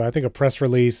you're right though. I think a press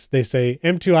release, they say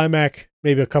M2 iMac,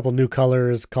 maybe a couple new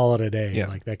colors, call it a day. Yeah.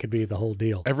 Like that could be the whole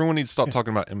deal. Everyone needs to stop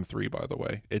talking about M3, by the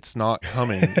way. It's not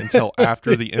coming until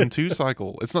after the M2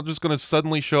 cycle. It's not just going to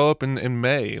suddenly show up in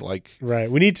May. Like, right.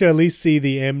 We need to at least see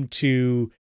the M2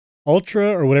 Ultra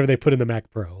or whatever they put in the Mac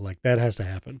Pro. Like that has to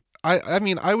happen. I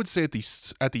mean, I would say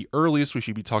at the earliest we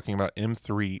should be talking about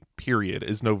M3 period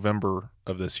is November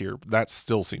of this year. That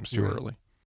still seems too early.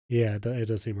 Yeah, it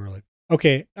does seem early.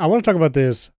 Okay, I want to talk about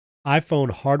this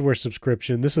iPhone hardware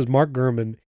subscription. This is Mark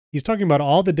Gurman. He's talking about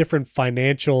all the different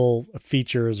financial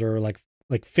features or like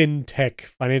fintech,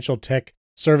 financial tech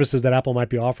services that Apple might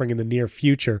be offering in the near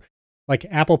future, like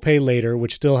Apple Pay Later,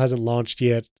 which still hasn't launched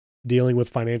yet, dealing with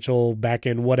financial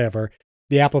backend, whatever.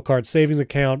 The Apple Card Savings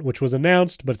Account, which was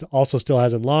announced, but also still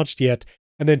hasn't launched yet.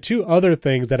 And then two other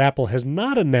things that Apple has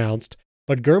not announced,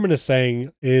 but Gurman is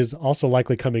saying is also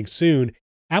likely coming soon.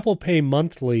 Apple Pay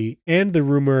Monthly, and the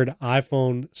rumored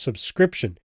iPhone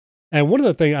subscription. And one of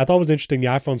the things I thought was interesting, the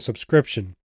iPhone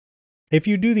subscription. If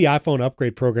you do the iPhone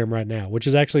upgrade program right now, which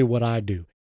is actually what I do,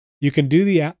 you can do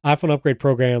the iPhone upgrade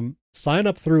program, sign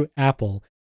up through Apple,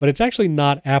 but it's actually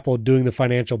not Apple doing the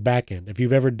financial backend. If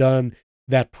you've ever done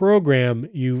that program,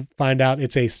 you find out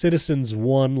it's a Citizens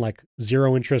One, like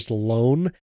zero interest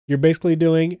loan you're basically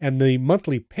doing, and the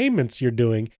monthly payments you're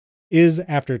doing is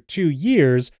after 2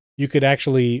 years, you could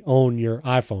actually own your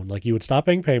iPhone. Like you would stop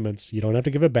paying payments. You don't have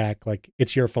to give it back. Like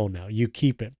it's your phone now. You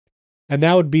keep it. And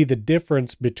that would be the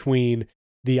difference between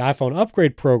the iPhone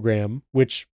upgrade program,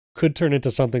 which could turn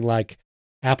into something like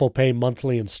Apple Pay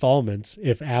monthly installments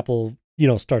if Apple,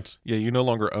 starts. Yeah, you no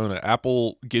longer own it.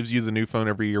 Apple gives you the new phone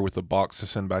every year with a box to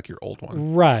send back your old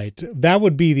one. Right. That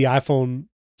would be the iPhone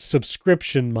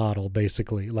subscription model,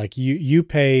 basically. Like you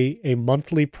pay a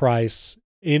monthly price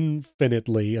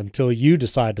infinitely until you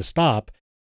decide to stop,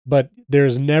 but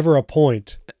there's never a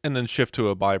point. And then shift to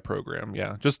a buy program.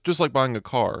 Yeah, just like buying a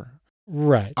car.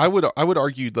 Right. I would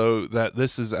argue though that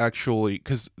this is actually,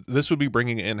 because this would be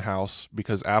bringing it in-house,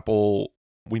 because Apple,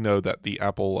 we know that the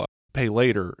Apple Pay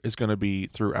Later is going to be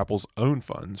through Apple's own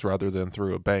funds rather than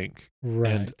through a bank.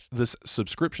 Right. And this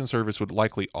subscription service would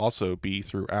likely also be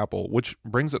through Apple, which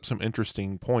brings up some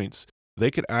interesting points. They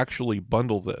could actually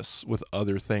bundle this with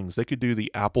other things. They could do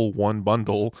the Apple One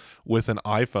bundle with an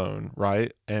iPhone,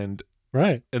 right? And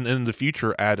in the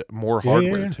future, add more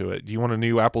hardware to it. Do you want a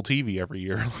new Apple TV every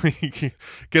year? Like,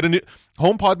 get a new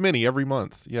HomePod Mini every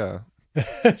month. Yeah,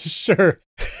 sure.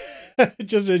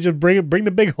 just bring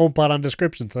the big HomePod on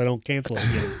description so I don't cancel it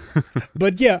again.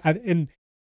 But yeah,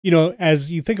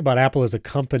 as you think about Apple as a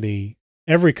company,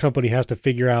 every company has to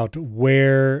figure out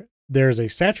where there's a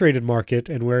saturated market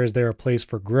and where is there a place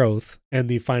for growth. And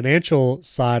the financial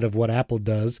side of what Apple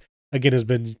does, again, has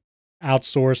been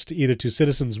outsourced either to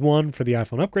Citizens One for the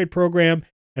iPhone upgrade program,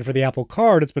 and for the Apple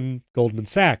Card, it's been Goldman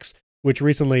Sachs, which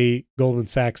recently Goldman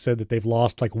Sachs said that they've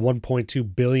lost like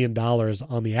 $1.2 billion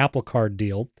on the Apple Card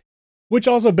deal, which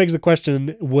also begs the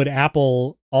question, would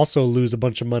Apple also lose a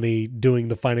bunch of money doing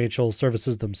the financial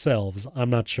services themselves? I'm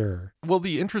not sure. Well,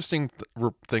 the interesting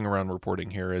thing around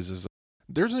reporting here is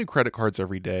there's new credit cards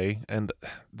every day, and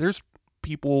there's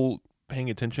people paying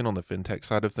attention on the fintech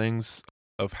side of things,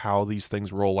 of how these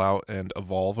things roll out and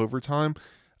evolve over time.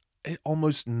 it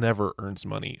almost never earns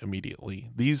money immediately.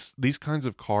 These kinds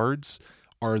of cards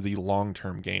are the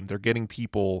long-term game. They're getting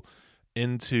people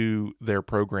into their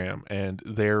program and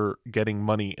they're getting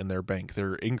money in their bank.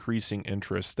 They're increasing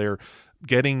interest. They're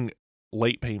getting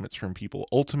late payments from people.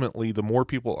 Ultimately, the more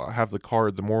people have the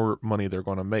card, the more money they're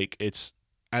going to make. It's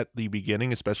at the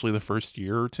beginning, especially the first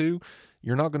year or two,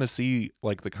 you're not going to see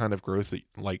like the kind of growth that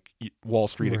like Wall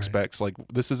Street expects. Like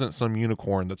this isn't some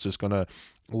unicorn that's just going to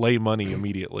lay money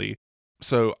immediately.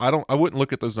 So I wouldn't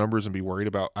look at those numbers and be worried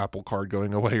about Apple Card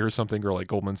going away or something, or like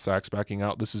Goldman Sachs backing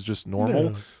out. This is just normal.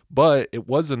 No. But it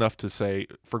was enough to say,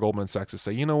 for Goldman Sachs to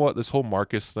say, you know what, this whole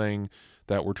Marcus thing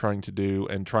that we're trying to do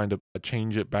and trying to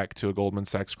change it back to a Goldman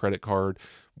Sachs credit card,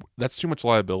 that's too much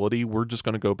liability. We're just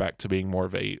going to go back to being more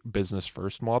of a business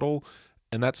first model.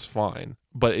 And that's fine.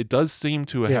 But it does seem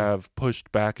to have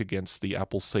pushed back against the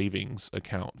Apple Savings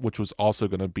account, which was also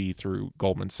going to be through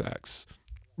Goldman Sachs.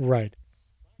 Right.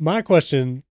 My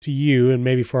question to you, and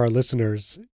maybe for our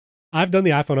listeners, I've done the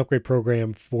iPhone upgrade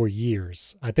program for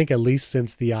years. I think at least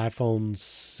since the iPhone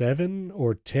 7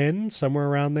 or 10, somewhere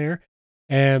around there.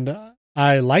 And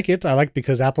I like it. I like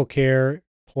because Apple Care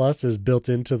Plus is built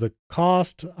into the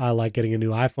cost. I like getting a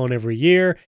new iPhone every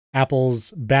year.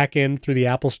 Apple's back end through the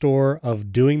Apple Store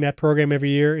of doing that program every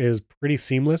year is pretty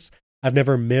seamless. I've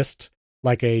never missed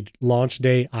like a launch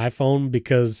day iPhone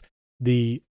because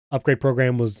the upgrade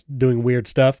program was doing weird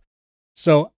stuff.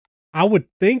 So I would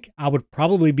think I would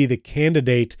probably be the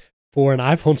candidate for an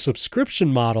iPhone subscription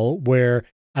model where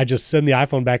I just send the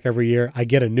iPhone back every year. I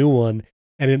get a new one.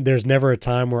 And there's never a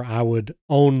time where I would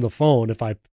own the phone if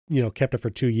I, kept it for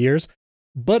 2 years.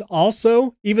 But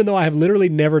also, even though I have literally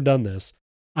never done this,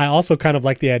 I also kind of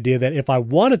like the idea that if I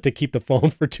wanted to keep the phone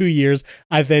for 2 years,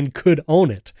 I then could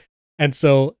own it. And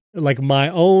so like my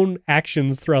own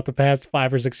actions throughout the past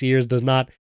 5 or 6 years does not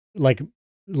like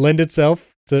lend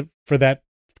itself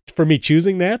for me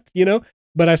choosing that,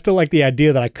 but I still like the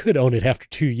idea that I could own it after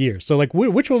 2 years. So like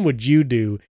which one would you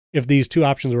do if these two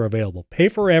options were available? Pay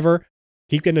forever,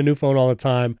 keep getting a new phone all the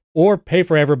time, or pay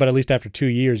forever, but at least after 2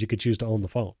 years, you could choose to own the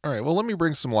phone. All right. Well, let me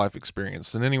bring some life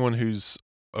experience, and anyone who's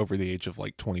over the age of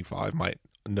like 25 might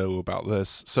know about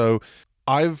this. So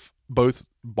I've both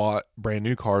bought brand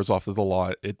new cars off of the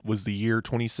lot. It was the year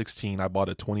 2016. I bought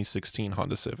a 2016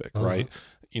 Honda Civic, right?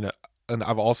 And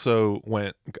I was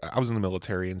in the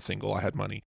military and single. I had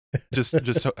money. Just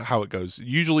how it goes.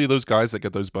 Usually those guys that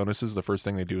get those bonuses, the first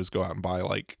thing they do is go out and buy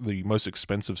like the most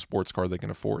expensive sports car they can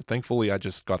afford. Thankfully, I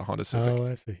just got a Honda Civic. Oh,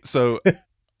 I see. So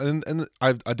and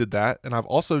I did that, and I've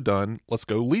also done, let's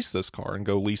go lease this car and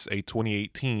go lease a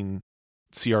 2018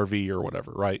 CRV or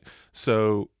whatever, right?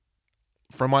 So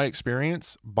from my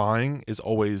experience, buying is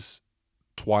always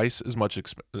twice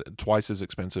as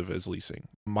expensive as leasing.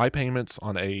 My payments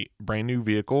on a brand new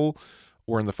vehicle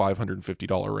were in the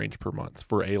 $550 range per month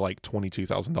for a like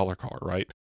 $22,000 car,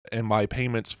 right? And my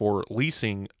payments for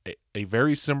leasing a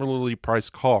very similarly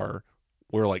priced car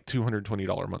were like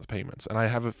 $220 a month payments.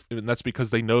 And and that's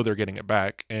because they know they're getting it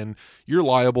back, and you're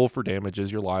liable for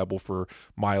damages, you're liable for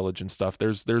mileage and stuff.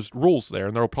 There's rules there,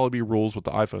 and there'll probably be rules with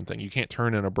the iPhone thing. You can't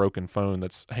turn in a broken phone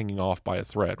that's hanging off by a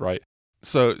thread, right?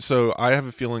 So I have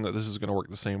a feeling that this is going to work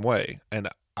the same way, and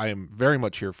I am very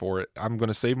much here for it. I'm going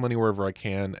to save money wherever I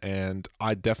can, and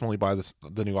I definitely buy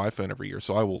the new iPhone every year.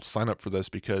 So I will sign up for this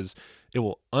because it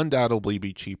will undoubtedly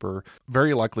be cheaper,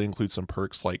 very likely include some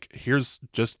perks like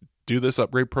just do this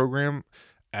upgrade program,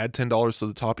 add $10 to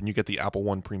the top, and you get the Apple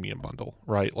One Premium bundle,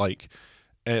 right? Like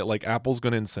Apple's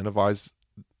going to incentivize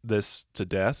this to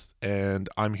death, and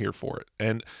I'm here for it.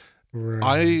 And right.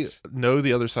 I know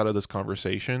the other side of this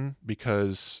conversation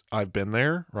because I've been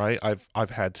there, right? I've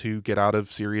had to get out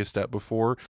of serious debt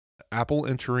before. Apple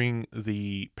entering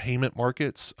the payment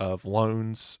markets of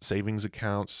loans, savings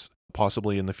accounts,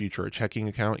 possibly in the future a checking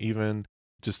account even,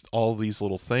 just all these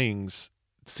little things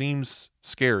seems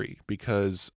scary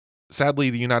because sadly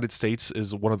the United States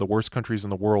is one of the worst countries in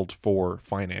the world for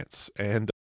finance. And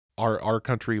our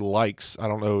country likes, I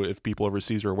don't know if people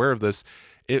overseas are aware of this,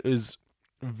 it is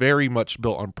very much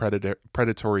built on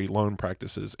predatory loan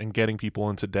practices and getting people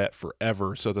into debt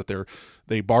forever so that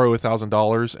they borrow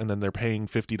 $1,000 and then they're paying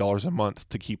 $50 a month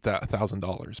to keep that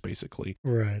 $1,000 basically.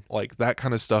 Right. Like that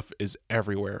kind of stuff is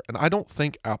everywhere. And I don't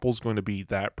think Apple's going to be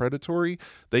that predatory.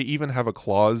 They even have a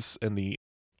clause in the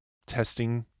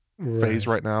testing phase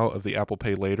right now of the Apple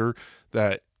Pay Later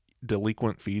that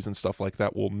delinquent fees and stuff like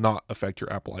that will not affect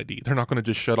your Apple ID. They're not going to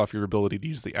just shut off your ability to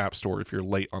use the App Store if you're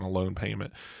late on a loan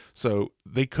payment. So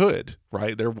they could,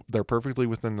 right? They're perfectly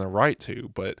within their right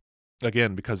to, but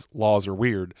again, because laws are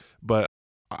weird. But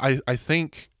I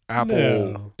think Apple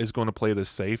No. is going to play this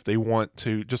safe. They want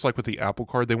to, just like with the Apple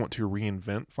Card, they want to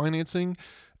reinvent financing.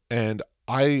 And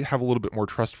I have a little bit more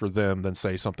trust for them than,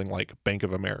 say, something like Bank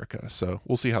of America. So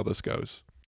we'll see how this goes.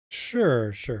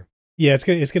 Sure. Yeah,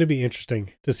 it's gonna be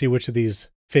interesting to see which of these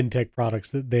fintech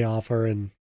products that they offer,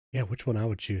 and yeah, which one I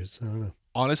would choose. I don't know.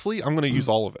 Honestly, I'm going to use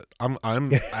all of it.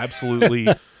 I'm absolutely.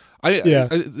 Yeah.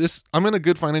 I'm in a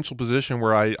good financial position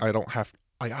where I don't have.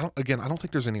 I don't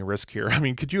think there's any risk here. I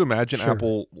mean, could you imagine Sure.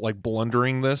 Apple like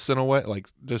blundering this in a way, like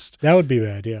just That would be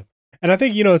bad, yeah. And I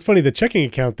think, it's funny, the checking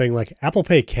account thing, like Apple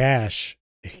Pay Cash,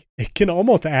 it can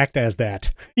almost act as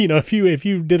that. If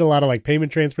you did a lot of like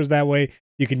payment transfers that way,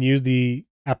 you can use the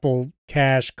Apple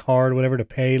Cash card, whatever, to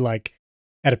pay like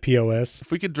at a POS.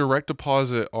 if we could direct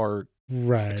deposit our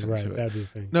Right, into it. that'd be the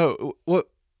thing. No, what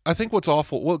I think what's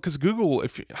awful, well, because Google,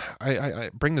 if I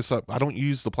bring this up, I don't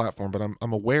use the platform, but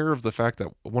I'm aware of the fact that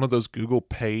one of those Google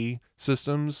Pay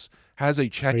systems has a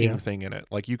checking thing in it.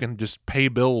 Like you can just pay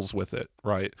bills with it,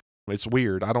 right? It's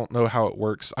weird. I don't know how it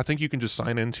works. I think you can just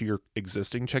sign into your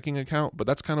existing checking account, but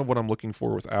that's kind of what I'm looking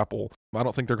for with Apple. I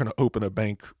don't think they're going to open a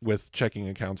bank with checking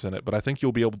accounts in it, but I think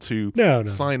you'll be able to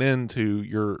sign into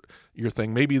your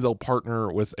thing. Maybe they'll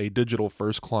partner with a digital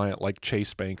first client like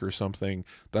Chase Bank or something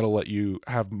that'll let you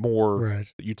have more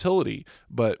utility.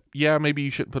 But yeah, maybe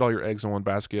you shouldn't put all your eggs in one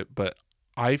basket, but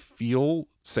I feel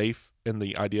safe in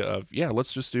the idea of,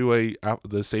 let's just do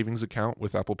the savings account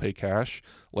with Apple Pay Cash.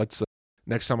 Let's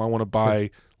next time I want to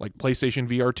buy like PlayStation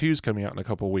VR 2 is coming out in a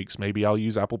couple of weeks. Maybe I'll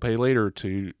use Apple Pay later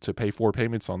to pay 4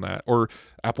 payments on that. Or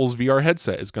Apple's VR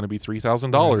headset is going to be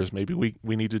 $3,000. Maybe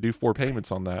we need to do 4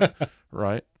 payments on that,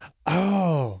 right?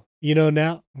 Oh,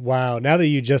 now that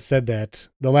you just said that,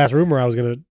 the last rumor I was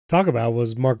going to talk about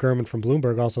was Mark Gurman from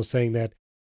Bloomberg also saying that,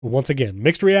 once again,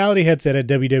 mixed reality headset at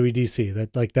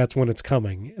WWDC, that's when it's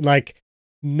coming. Like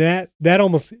that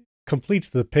almost completes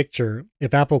the picture.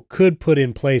 If Apple could put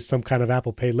in place some kind of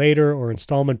Apple Pay Later or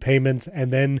installment payments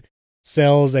and then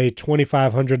sells a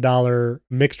 $2,500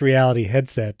 mixed reality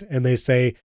headset and they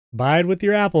say, buy it with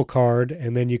your Apple card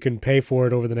and then you can pay for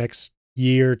it over the next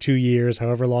year, 2 years,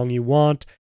 however long you want.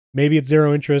 Maybe it's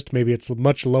zero interest. Maybe it's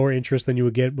much lower interest than you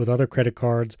would get with other credit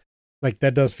cards. Like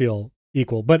that does feel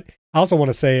equal. But I also want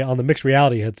to say on the mixed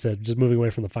reality headset, just moving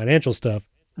away from the financial stuff.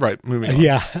 Right. Moving on.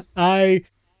 Yeah.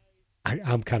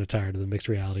 I'm kind of tired of the mixed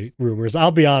reality rumors.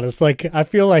 I'll be honest. Like, I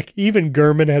feel like even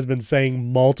Gurman has been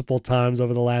saying multiple times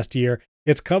over the last year,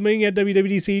 it's coming at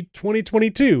WWDC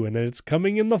 2022, and then it's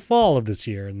coming in the fall of this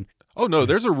year. And oh no,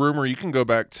 there's a rumor. You can go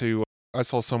back to, I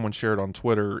saw someone share it on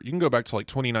Twitter. You can go back to like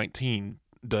 2019,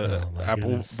 the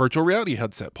Apple virtual reality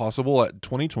headset possible at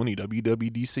 2020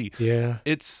 WWDC. Yeah.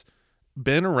 It's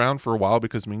been around for a while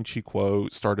because Ming-Chi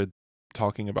Kuo started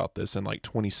talking about this in like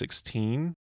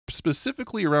 2016.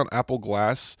 Specifically around Apple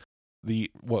Glass,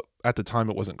 at the time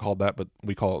it wasn't called that, but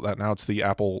we call it that now. It's the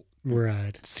Apple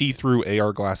see-through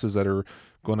AR glasses that are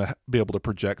going to be able to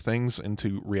project things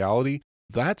into reality.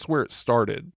 That's where it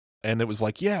started, and it was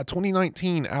like,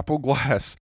 2019 Apple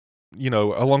Glass,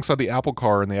 alongside the Apple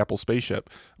Car and the Apple Spaceship.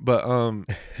 But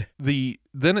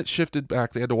then it shifted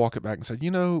back. They had to walk it back and said,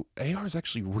 AR is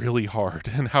actually really hard.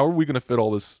 And how are we going to fit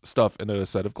all this stuff into a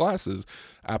set of glasses?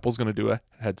 Apple's going to do a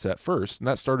headset first. And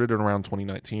that started in around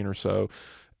 2019 or so.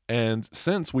 And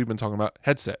since we've been talking about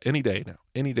headset any day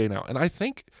now. And I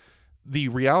think the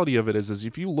reality of it is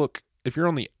if you're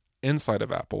on the inside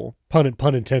of Apple.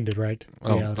 Pun intended, right?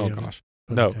 Oh gosh.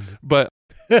 No, intended. But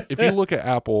if you look at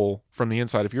Apple from the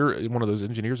inside, if you're one of those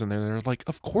engineers in there, they're like,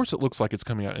 of course it looks like it's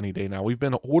coming out any day now. We've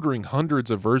been ordering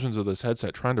hundreds of versions of this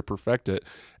headset, trying to perfect it,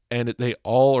 and they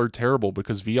all are terrible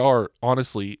because VR,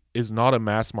 honestly, is not a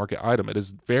mass market item. It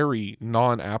is very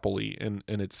non-Apple-y in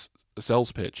its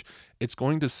sales pitch. It's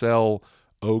going to sell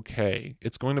okay.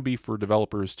 It's going to be for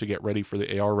developers to get ready for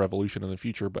the AR revolution in the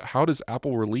future, but how does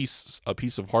Apple release a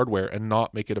piece of hardware and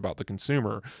not make it about the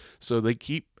consumer? So they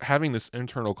keep having this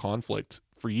internal conflict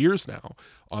for years now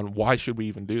on why should we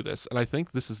even do this. And I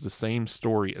think this is the same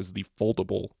story as the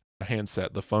foldable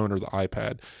handset, the phone or the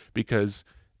iPad, because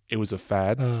it was a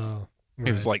fad. Right.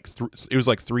 It was like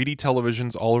 3D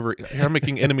televisions all over. They're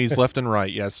making enemies left and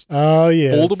right. Yes. Oh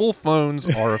yes. Foldable phones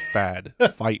are a fad.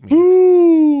 Fight me.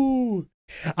 Ooh.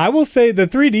 I will say the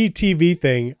 3D TV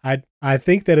thing, I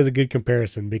think that is a good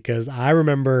comparison because I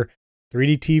remember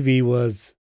 3D TV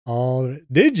was all.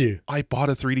 Did you? I bought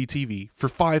a 3D TV for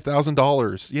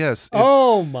 $5,000. Yes.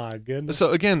 Oh my goodness.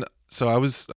 So I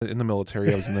was in the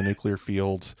military. I was in the nuclear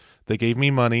field. They gave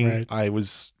me money. Right. I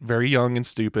was very young and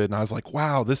stupid, and I was like,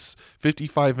 wow, this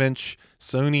 55-inch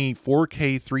Sony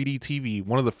 4K 3D TV,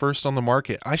 one of the first on the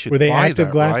market. I should Were they buy active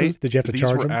that, glasses? right? Did you have to These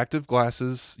charge were them? active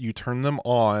glasses. You turn them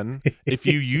on. If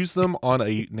you use them on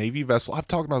a Navy vessel, I've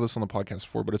talked about this on the podcast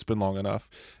before, but it's been long enough.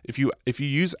 If you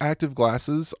use active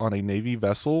glasses on a Navy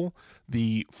vessel,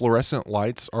 the fluorescent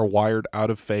lights are wired out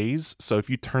of phase. So if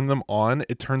you turn them on,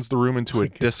 it turns the room into a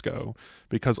disco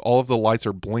because all of the lights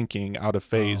are blinking out of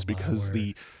phase because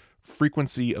the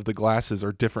frequency of the glasses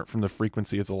are different from the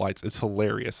frequency of the lights. It's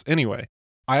hilarious. Anyway,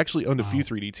 I actually owned a few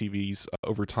 3D TVs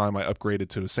over time. I upgraded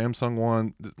to a Samsung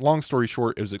one. Long story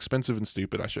short, it was expensive and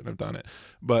stupid. I shouldn't have done it.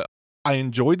 But I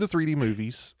enjoyed the 3D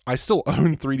movies. I still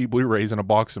own 3D Blu-rays in a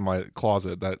box in my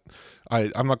closet that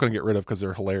I'm not going to get rid of because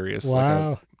they're hilarious.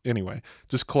 Wow. Anyway,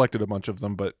 just collected a bunch of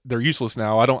them, but they're useless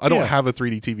now. I don't have a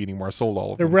 3D TV anymore. I sold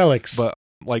all of them. They're relics. But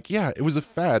like, yeah, it was a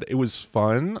fad. It was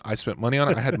fun. I spent money on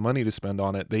it. I had money to spend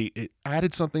on it. It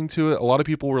added something to it. A lot of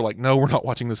people were like, no, we're not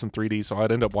watching this in 3D. So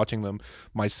I'd end up watching them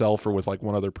myself or with like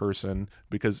one other person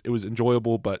because it was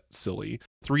enjoyable but silly.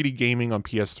 3D gaming on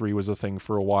PS3 was a thing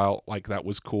for a while. Like, that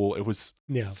was cool. It was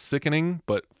sickening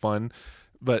but fun.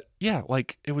 But yeah,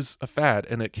 like, it was a fad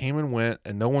and it came and went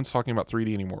and no one's talking about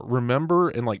 3D anymore. Remember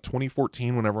in like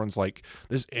 2014 when everyone's like,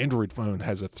 this Android phone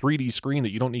has a 3D screen that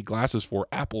you don't need glasses for.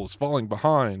 Apple is falling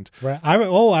behind. Right. I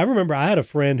remember I had a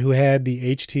friend who had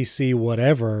the HTC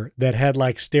whatever that had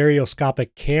like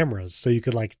stereoscopic cameras. So you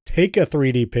could like take a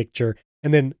 3D picture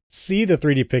and then see the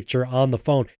 3D picture on the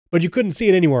phone, but you couldn't see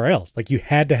it anywhere else. Like, you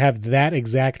had to have that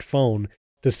exact phone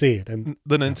to see it. And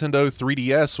the Nintendo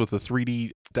 3DS with the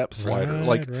 3D depth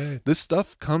slider, this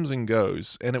stuff comes and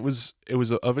goes, and it was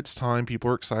of its time. People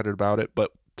were excited about it,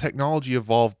 but technology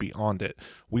evolved beyond it.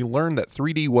 We learned that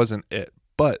 3D wasn't it,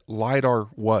 but LiDAR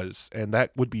was, and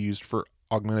that would be used for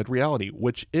augmented reality,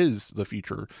 which is the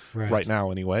future right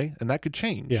now anyway, and that could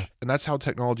change. And that's how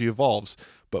technology evolves.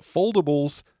 But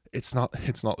foldables, it's not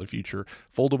the future.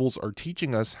 Foldables are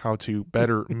teaching us how to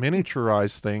better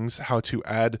miniaturize things, how to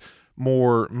add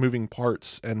more moving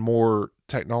parts and more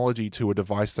technology to a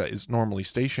device that is normally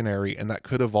stationary, and that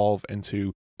could evolve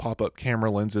into pop-up camera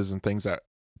lenses and things that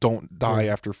don't die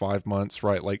after 5 months,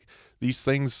 right? Like, these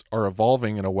things are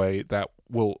evolving in a way that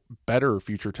will better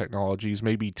future technologies,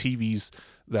 maybe TVs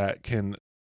that can,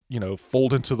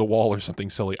 fold into the wall or something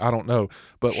silly. I don't know.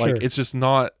 But like, it's just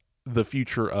not the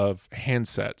future of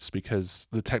handsets because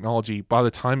the technology, by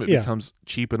the time it becomes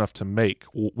cheap enough to make,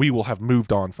 we will have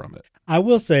moved on from it. I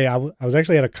will say I was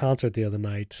actually at a concert the other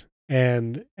night,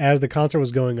 and as the concert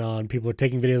was going on, people were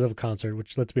taking videos of a concert,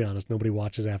 which, let's be honest, nobody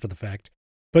watches after the fact.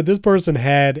 But this person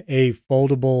had a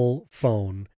foldable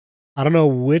phone. I don't know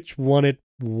which one it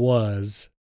was.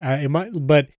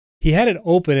 But he had it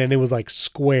open and it was like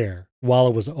square while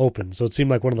it was open. So it seemed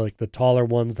like one of the taller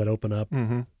ones that open up.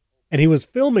 Mm-hmm. And he was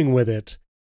filming with it.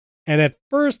 And at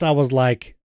first I was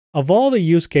like, of all the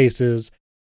use cases,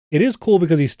 it is cool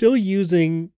because he's still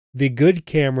using the good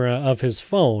camera of his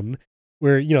phone,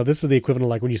 where, this is the equivalent of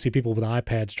like when you see people with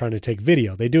iPads trying to take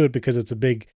video. They do it because it's a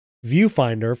big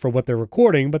viewfinder for what they're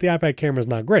recording, but the iPad camera is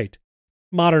not great.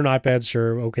 Modern iPads,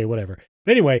 sure, okay, whatever.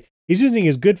 But anyway, he's using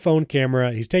his good phone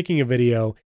camera, he's taking a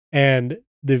video, and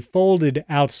the folded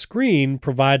out screen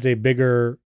provides a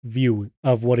bigger view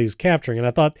of what he's capturing. And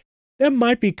I thought that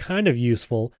might be kind of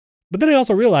useful. But then I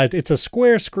also realized it's a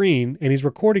square screen and he's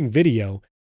recording video.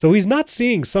 So he's not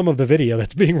seeing some of the video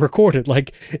that's being recorded.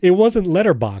 Like, it wasn't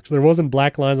letterbox. There wasn't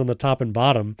black lines on the top and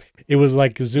bottom. It was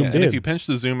like zoomed in. If you pinch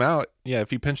the zoom out,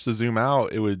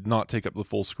 it would not take up the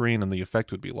full screen and the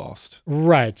effect would be lost.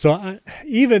 Right. So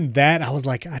even that, I was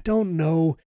like, I don't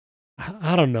know.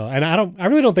 I don't know. And I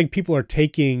really don't think people are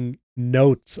taking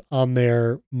notes on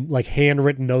their like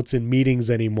handwritten notes in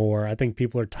meetings anymore. I think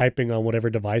people are typing on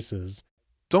whatever devices.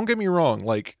 Don't get me wrong.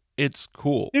 Like, it's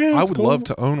cool. Yeah, I would love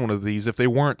to own one of these if they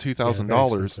weren't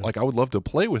 $2,000. Yeah, like, I would love to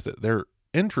play with it. They're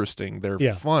interesting. They're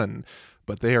fun,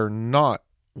 but they are not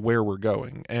where we're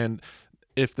going. And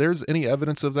if there's any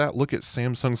evidence of that, look at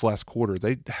Samsung's last quarter.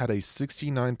 They had a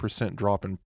 69% drop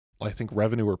in, I think,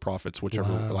 revenue or profits,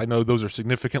 whichever. Wow. I know those are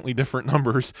significantly different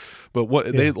numbers, but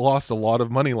they lost a lot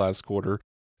of money last quarter.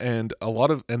 And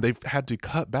they've had to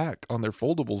cut back on their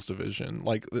foldables division,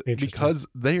 like, because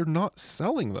they are not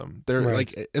selling them. They're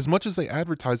like, as much as they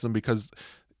advertise them, because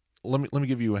let me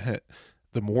give you a hint.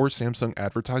 The more Samsung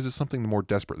advertises something, the more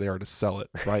desperate they are to sell it,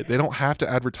 right? They don't have to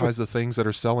advertise the things that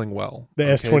are selling well. The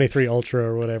S23 Ultra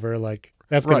or whatever, like,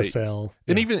 that's going to sell.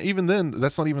 And even then,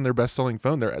 that's not even their best-selling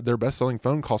phone. Their best-selling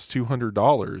phone costs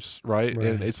 $200, right?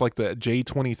 And it's like the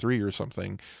J23 or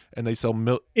something, and they sell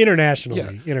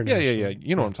internationally. Yeah.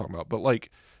 You know what I'm talking about. But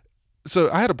like, So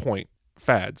I had a point.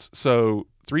 Fads. So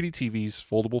 3D TVs,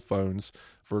 foldable phones,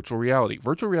 virtual reality.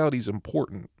 Virtual reality is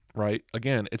important, right?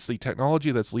 Again, it's the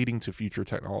technology that's leading to future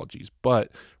technologies,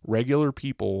 but regular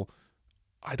people,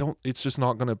 it's just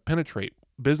not going to penetrate.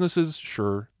 Businesses,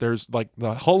 sure. There's like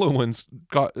the HoloLens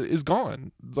is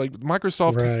gone. Like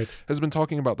Microsoft Right. has been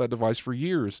talking about that device for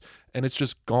years, and it's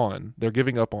just gone. They're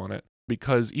giving up on it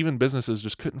because even businesses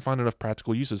just couldn't find enough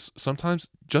practical uses. Sometimes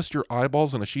just your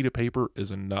eyeballs and a sheet of paper is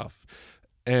enough.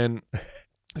 And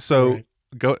so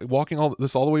Right. walking all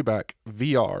the way back,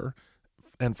 VR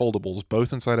and foldables,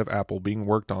 both inside of Apple, being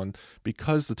worked on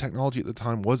because the technology at the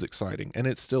time was exciting, and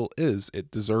it still is. It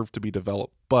deserved to be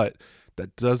developed, but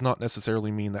that does not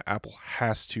necessarily mean that Apple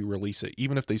has to release it.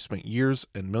 Even if they spent years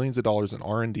and millions of dollars in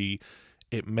R&D,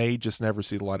 it may just never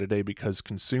see the light of day because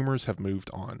consumers have moved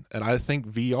on. And I think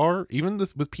VR, even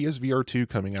with PSVR 2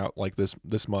 coming out like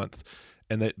this month,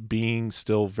 and that being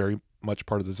still very much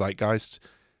part of the zeitgeist,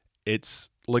 it's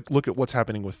like, look at what's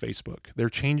happening with Facebook. They're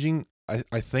changing.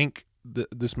 I think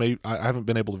this may, I haven't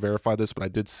been able to verify this, but I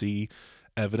did see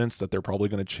evidence that they're probably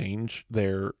going to change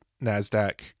their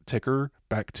NASDAQ ticker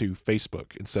back to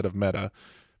Facebook instead of Meta.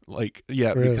 Like,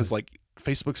 yeah, Really? because like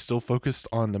Facebook's still focused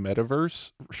on the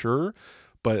metaverse, sure,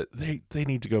 but they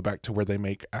need to go back to where they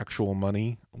make actual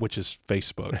money, which is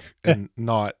Facebook and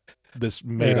not this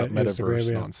made up Instagram,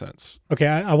 metaverse yeah. nonsense. Okay,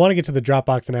 I want to get to the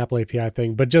Dropbox and Apple API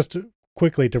thing, but just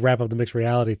quickly to wrap up the mixed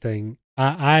reality thing,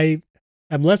 I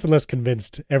am less and less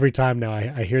convinced every time now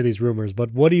I hear these rumors.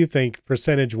 But what do you think,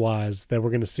 percentage wise, that we're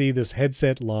going to see this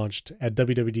headset launched at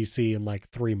WWDC in like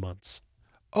 3 months?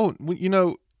 Oh,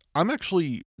 I'm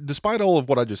actually, despite all of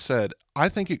what I just said, I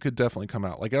think it could definitely come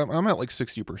out. Like I'm at like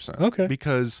 60% Okay.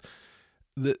 because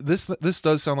this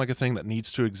does sound like a thing that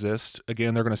needs to exist.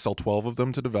 Again, they're going to sell 12 of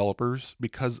them to developers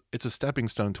because it's a stepping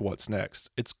stone to what's next.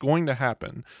 It's going to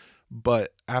happen,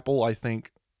 but Apple, I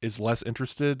think, is less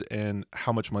interested in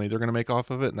how much money they're going to make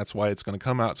off of it, and that's why it's going to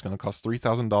come out. It's going to cost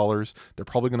 $3,000. They're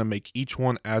probably going to make each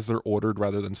one as they're ordered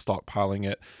rather than stockpiling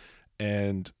it,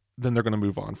 and then they're going to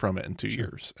move on from it in 2 Sure.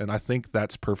 years. And I think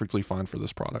that's perfectly fine for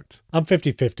this product. I'm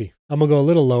 50-50. I'm going to go a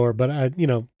little lower, but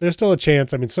there's still a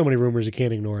chance. I mean, so many rumors, you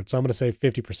can't ignore it. So I'm going to say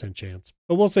 50% chance.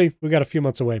 But we'll see. We got a few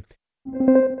months away.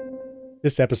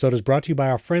 This episode is brought to you by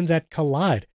our friends at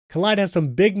Collide. Collide has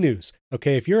some big news.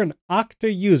 Okay, if you're an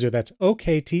Okta user, that's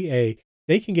OKTA,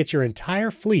 they can get your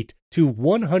entire fleet to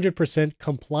 100%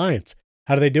 compliance.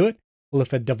 How do they do it? Well,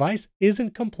 if a device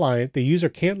isn't compliant, the user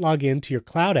can't log into your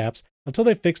cloud apps until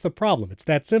they fix the problem. It's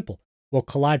that simple. Well,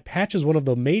 Collide patches one of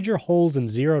the major holes in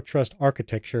zero trust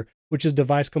architecture, which is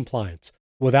device compliance.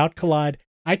 Without Collide,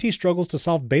 IT struggles to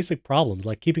solve basic problems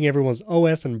like keeping everyone's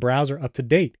OS and browser up to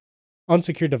date.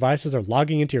 Unsecured devices are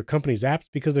logging into your company's apps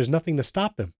because there's nothing to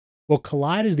stop them. Well,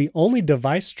 Collide is the only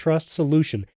device trust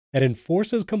solution that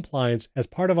enforces compliance as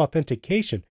part of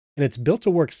authentication, and it's built to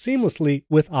work seamlessly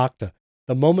with Okta.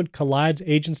 The moment Collide's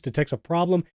agents detects a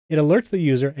problem, it alerts the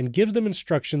user and gives them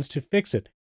instructions to fix it.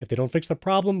 If they don't fix the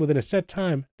problem within a set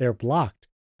time, they're blocked.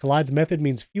 Collide's method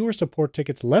means fewer support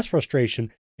tickets, less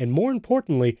frustration, and more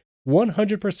importantly,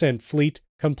 100% fleet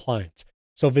compliance.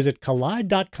 So visit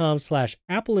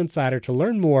collide.com/Apple Insider to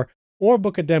learn more or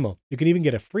book a demo. You can even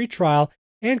get a free trial,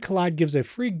 and Collide gives a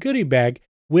free goodie bag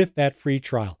with that free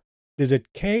trial. Visit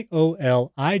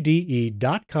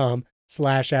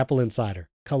KOLIDE.com/Apple Insider.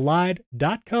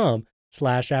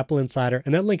 Collide.com/Apple Insider,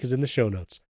 and that link is in the show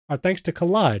notes. Our thanks to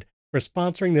Collide for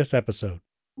sponsoring this episode.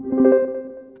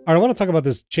 All right, I want to talk about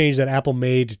this change that Apple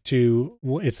made to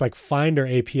its like Finder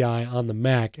API on the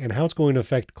Mac and how it's going to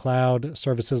affect cloud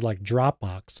services like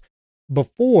Dropbox.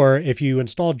 Before, if you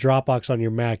installed Dropbox on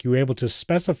your Mac, you were able to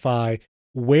specify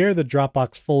where the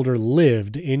Dropbox folder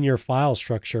lived in your file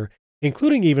structure,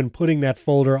 including even putting that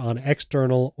folder on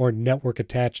external or network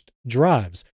attached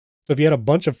drives. So if you had a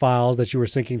bunch of files that you were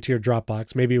syncing to your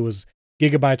Dropbox, maybe it was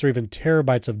gigabytes or even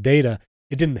terabytes of data,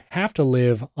 it didn't have to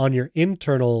live on your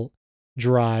internal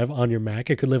drive on your Mac.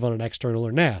 It could live on an external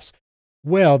or NAS.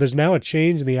 Well, there's now a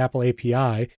change in the Apple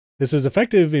API. This is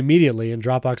effective immediately, and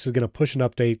Dropbox is going to push an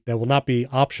update that will not be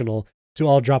optional to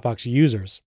all Dropbox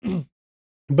users.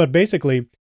 But basically,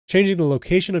 changing the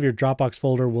location of your Dropbox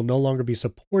folder will no longer be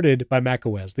supported by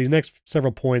macOS. These next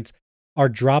several points are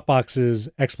Dropbox's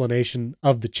explanation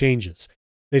of the changes.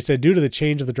 They said due to the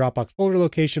change of the Dropbox folder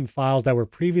location, files that were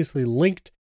previously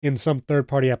linked in some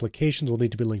third-party applications will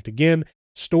need to be linked again.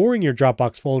 Storing your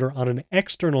Dropbox folder on an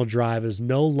external drive is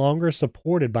no longer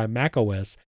supported by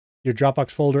macOS. Your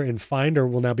Dropbox folder in Finder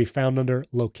will now be found under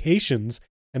Locations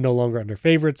and no longer under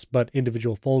Favorites, but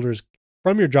individual folders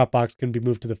from your Dropbox can be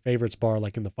moved to the Favorites bar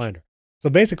like in the Finder. So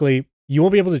basically, you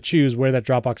won't be able to choose where that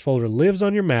Dropbox folder lives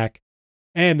on your Mac,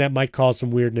 And that might cause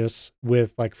some weirdness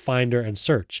with like Finder and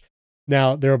search.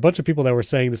 Now, there are a bunch of people that were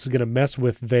saying this is going to mess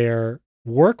with their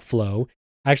workflow.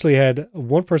 I actually had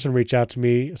one person reach out to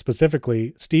me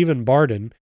specifically, Stephen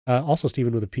Barden, also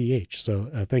Stephen with a PH. So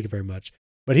thank you very much.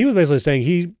 But he was basically saying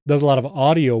he does a lot of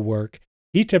audio work.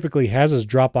 He typically has his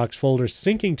Dropbox folder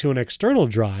syncing to an external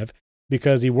drive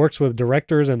because he works with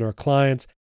directors and our clients.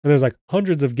 And there's like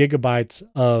hundreds of gigabytes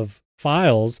of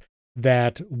files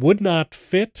that would not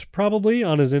fit probably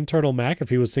on his internal Mac if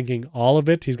he was syncing all of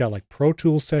it. He's got like Pro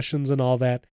Tools sessions and all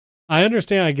that. I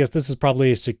understand, I guess this is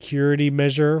probably a security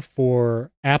measure for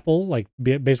Apple, like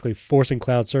basically forcing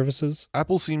cloud services.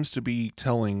 Apple seems to be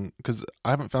telling, because I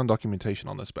haven't found documentation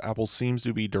on this, but Apple seems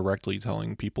to be directly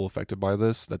telling people affected by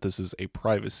this that this is a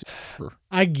privacy.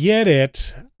 I get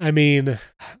it. I mean,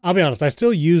 I'll be honest, I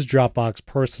still use Dropbox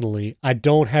personally. I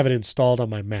don't have it installed on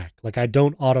my Mac. Like I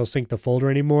don't auto sync the folder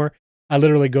anymore. I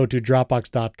literally go to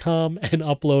dropbox.com and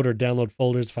upload or download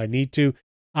folders if I need to.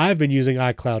 I've been using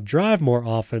iCloud Drive more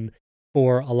often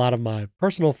for a lot of my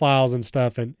personal files and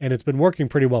stuff, and it's been working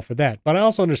pretty well for that. But I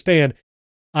also understand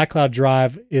iCloud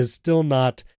Drive is still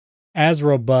not as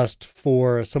robust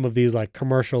for some of these like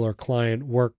commercial or client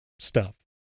work stuff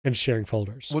and sharing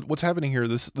folders. What's happening here,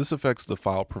 this affects the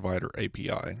file provider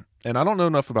API. And I don't know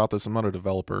enough about this. I'm not a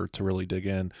developer to really dig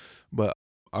in, but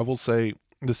I will say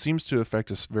this seems to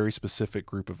affect a very specific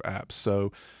group of apps.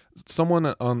 So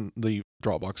someone on the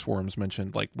Dropbox forums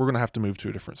mentioned, like, we're going to have to move to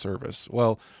a different service.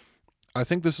 Well, I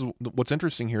think this is what's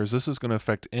interesting here is this is going to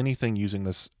affect anything using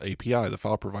this API, the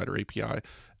file provider API.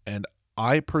 And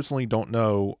I personally don't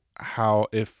know how,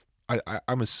 if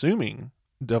I'm assuming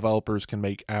developers can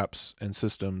make apps and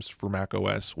systems for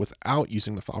macOS without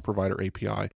using the file provider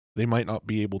API. They might not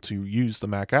be able to use the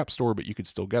Mac App Store, but you could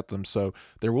still get them. So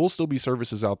there will still be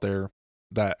services out there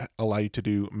that allow you to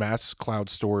do mass cloud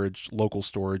storage, local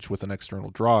storage with an external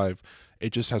drive.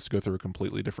 It just has to go through a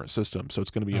completely different system. So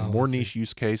it's going to be a more niche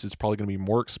use case. It's probably going to be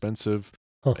more expensive,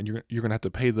 and you're going to have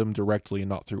to pay them directly and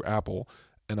not through Apple.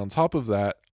 And on top of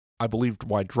that, I believe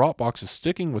why Dropbox is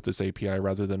sticking with this API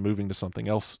rather than moving to something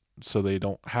else so they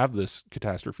don't have this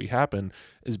catastrophe happen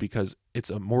is because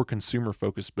it's a more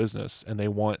consumer-focused business, and they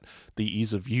want the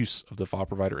ease of use of the file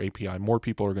provider API. More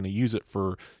people are going to use it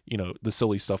for, the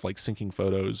silly stuff like syncing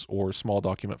photos or small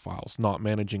document files, not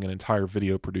managing an entire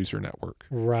video producer network.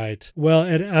 Right. Well,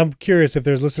 and I'm curious if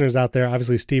there's listeners out there.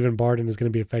 Obviously, Stephen Barden is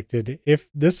going to be affected. If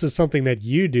this is something that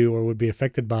you do or would be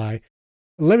affected by,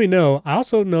 let me know. I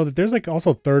also know that there's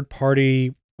also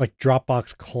third-party like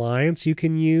Dropbox clients you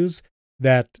can use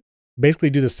that basically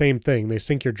do the same thing. They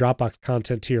sync your Dropbox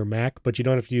content to your Mac, but you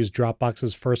don't have to use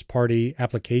Dropbox's first-party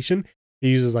application. It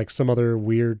uses like some other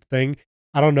weird thing.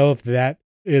 I don't know if that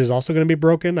is also going to be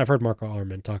broken. I've heard Marco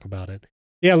Arman talk about it.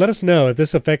 Yeah, let us know if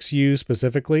this affects you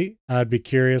specifically. I'd be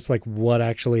curious what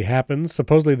actually happens.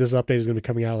 Supposedly this update is going to be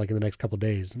coming out in the next couple of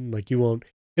days. And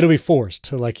it'll be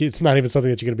forced. It's not even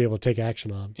something that you're going to be able to take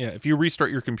action on. Yeah, if you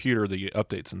restart your computer, the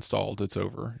update's installed. It's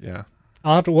over. Yeah.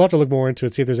 We'll have to look more into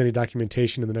it, see if there's any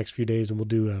documentation in the next few days, and we'll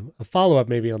do a follow-up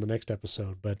maybe on the next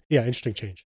episode. But yeah, interesting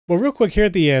change. Well, real quick here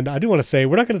at the end, I do want to say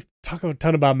we're not going to talk a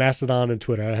ton about Mastodon and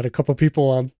Twitter. I had a couple of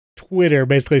people on Twitter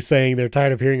basically saying they're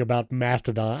tired of hearing about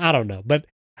Mastodon. I don't know. But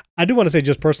I do want to say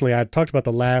just personally, I talked about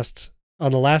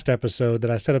on the last episode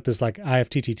that I set up this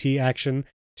IFTTT action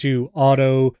to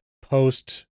auto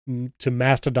post to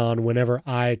Mastodon whenever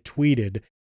I tweeted.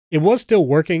 It was still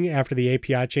working after the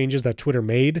API changes that Twitter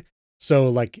made.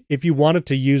 So if you wanted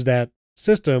to use that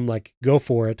system, go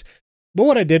for it. But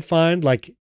what I did find,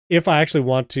 if I actually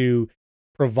want to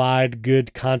provide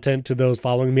good content to those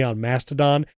following me on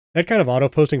Mastodon, that kind of auto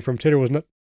posting from Twitter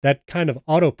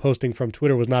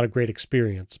was not a great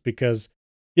experience because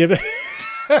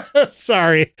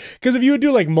sorry. Because if you would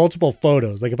do multiple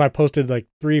photos, if I posted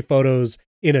 3 photos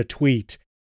in a tweet,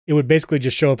 it would basically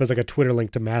just show up as a Twitter link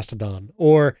to Mastodon.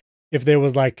 Or if there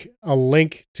was a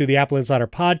link to the Apple Insider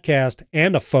podcast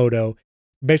and a photo,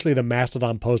 basically the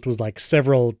Mastodon post was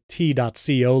several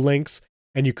t.co links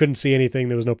and you couldn't see anything.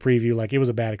 There was no preview. It was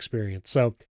a bad experience.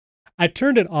 So I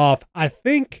turned it off. I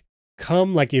think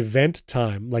come event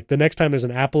time, the next time there's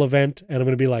an Apple event and I'm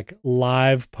going to be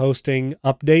live posting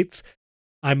updates,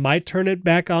 I might turn it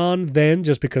back on then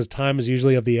just because time is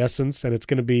usually of the essence and it's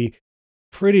going to be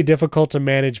pretty difficult to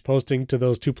manage posting to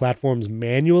those two platforms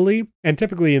manually. And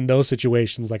typically in those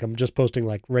situations, like I'm just posting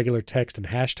like regular text and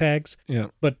hashtags. Yeah.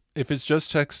 But if it's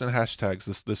just text and hashtags,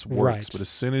 this works. Right. But as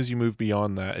soon as you move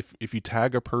beyond that, if you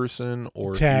tag a person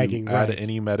or Tagging, if you add right.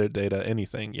 any metadata,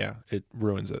 anything, yeah, it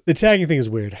ruins it. The tagging thing is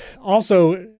weird.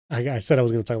 Also, I said I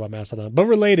was going to talk about Mastodon, but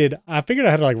related, I figured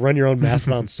I had to like run your own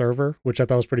Mastodon server, which I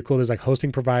thought was pretty cool. There's like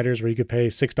hosting providers where you could pay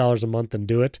 $6 a month and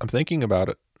do it. I'm thinking about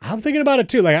it. I'm thinking about it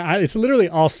too. Like it's literally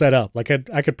all set up. Like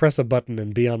I could press a button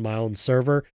and be on my own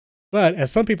server. But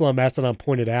as some people on Mastodon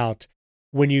pointed out,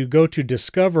 when you go to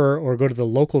discover or go to the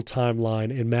local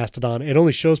timeline in Mastodon, it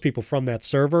only shows people from that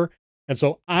server. And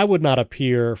so I would not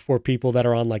appear for people that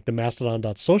are on like the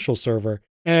mastodon.social server,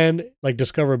 and like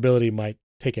discoverability might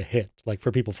take a hit, like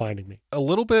for people finding me. A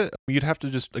little bit. You'd have to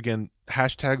just, again,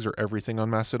 hashtags are everything on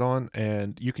Mastodon,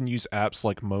 and you can use apps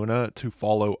like Mona to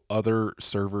follow other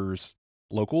servers'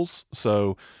 locals.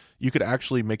 So you could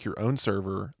actually make your own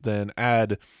server, then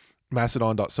add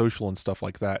mastodon.social and stuff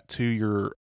like that to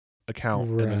your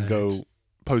account, Right. and then go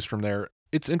post from there.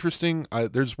 It's interesting.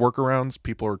 There's workarounds.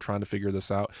 People are trying to figure this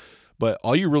out. But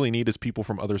all you really need is people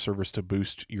from other servers to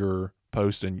boost your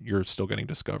post, and you're still getting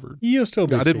discovered. You'll still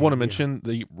be I did seen, want to mention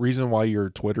the reason why your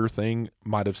Twitter thing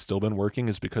might have still been working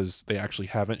is because they actually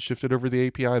haven't shifted over the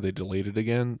API. They delayed it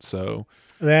again. So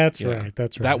That's yeah, right.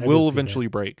 That's right. that I will did see eventually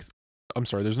break. I'm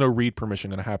sorry, there's no read permission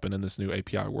going to happen in this new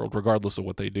API world, regardless of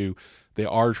what they do. They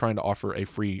are trying to offer a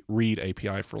free read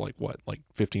API for like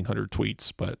 1,500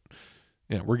 tweets, but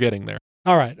yeah, we're getting there.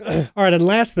 All right. All right. And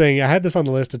last thing, I had this on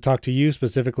the list to talk to you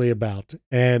specifically about,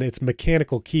 and it's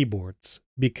mechanical keyboards,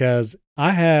 because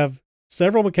I have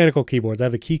several mechanical keyboards. I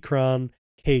have the Keychron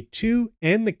K2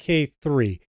 and the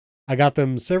K3. I got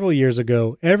them several years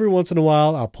ago. Every once in a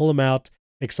while, I'll pull them out,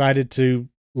 excited to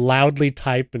loudly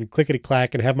type and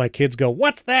clickety-clack and have my kids go,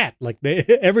 "What's that?" Like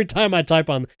every time I type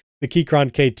on the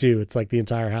Keychron K2, it's like the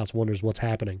entire house wonders what's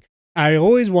happening. I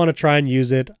always want to try and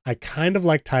use it. I kind of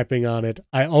like typing on it.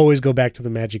 I always go back to the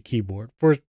Magic Keyboard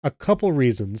for a couple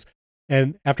reasons.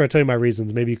 And after I tell you my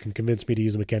reasons, maybe you can convince me to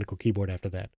use a mechanical keyboard after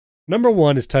that. Number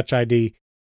one is Touch ID.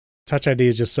 Touch ID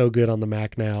is just so good on the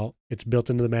Mac now. It's built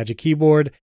into the Magic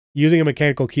Keyboard. Using a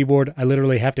mechanical keyboard, I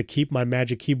literally have to keep my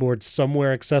Magic Keyboard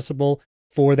somewhere accessible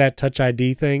for that Touch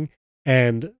ID thing.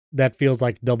 And that feels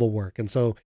like double work. And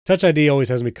so Touch ID always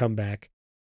has me come back.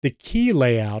 The key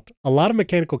layout, a lot of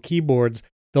mechanical keyboards,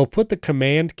 they'll put the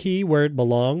command key where it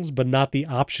belongs, but not the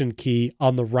option key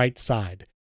on the right side.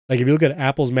 Like if you look at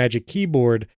Apple's Magic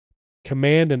Keyboard,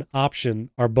 command and option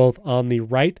are both on the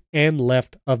right and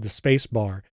left of the space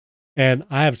bar. And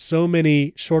I have so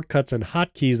many shortcuts and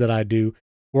hotkeys that I do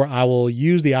where I will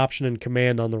use the option and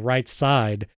command on the right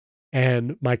side,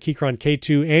 and my Keychron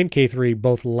K2 and K3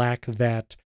 both lack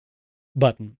that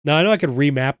button. Now, I know I could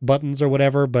remap buttons or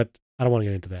whatever, but I don't want to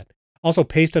get into that. Also,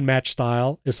 paste and match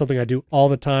style is something I do all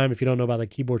the time. If you don't know about the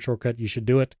keyboard shortcut, you should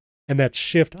do it. And that's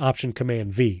Shift, Option,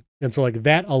 Command, V. And so like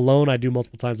that alone, I do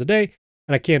multiple times a day,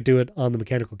 and I can't do it on the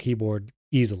mechanical keyboard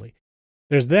easily.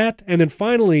 There's that. And then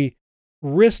finally,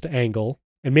 wrist angle.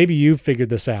 And maybe you've figured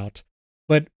this out.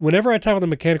 But whenever I type on the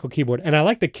mechanical keyboard, and I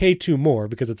like the K2 more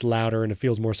because it's louder and it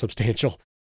feels more substantial,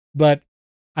 but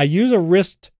I use a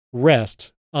wrist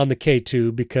rest on the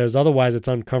K2 because otherwise it's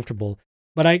uncomfortable.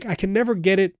 But I can never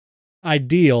get it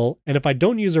ideal. And if I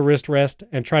don't use a wrist rest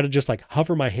and try to just like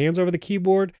hover my hands over the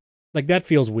keyboard, like that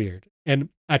feels weird. And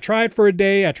I try it for a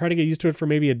day. I try to get used to it for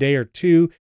maybe a day or two,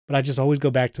 but I just always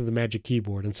go back to the Magic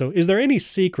Keyboard. And so is there any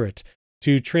secret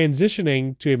to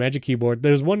transitioning to a Magic Keyboard?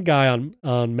 There's one guy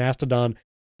on Mastodon,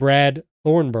 Brad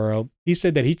Thornborough. He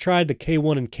said that he tried the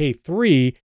K1 and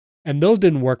K3 and those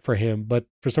didn't work for him. But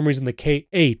for some reason, the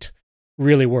K8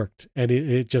 really worked and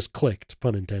it just clicked,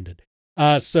 pun intended.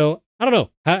 So I don't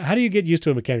know. How do you get used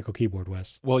to a mechanical keyboard,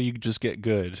 Wes? Well, you just get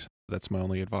good. That's my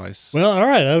only advice. Well, all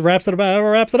right. That wraps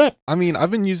it up. I mean, I've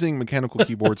been using mechanical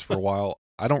keyboards for a while.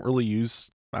 I don't really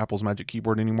use Apple's Magic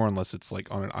Keyboard anymore unless it's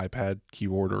like on an iPad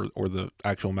keyboard or the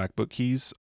actual MacBook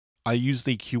keys. I use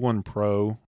the Q1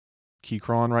 Pro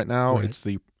Keychron right now.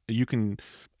 Right.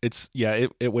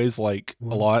 It weighs like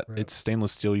a lot. Right. It's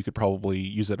stainless steel. You could probably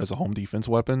use it as a home defense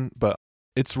weapon, but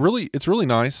it's really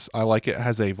nice. I like it. It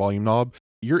has a volume knob.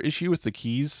 Your issue with the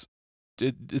keys,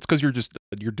 it's because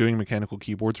you're doing mechanical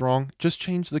keyboards wrong. Just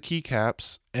change the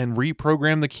keycaps and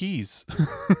reprogram the keys.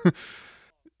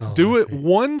 Do it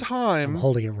one time. I'm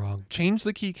holding it wrong. Change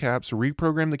the keycaps,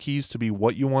 reprogram the keys to be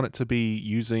what you want it to be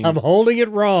using. I'm holding it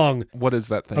wrong. What is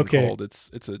that thing called?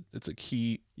 It's a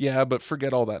key. Yeah, but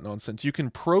forget all that nonsense. You can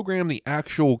program the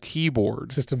actual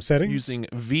keyboard System settings using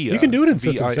VIA. You can do it in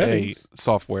system VIA settings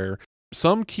software.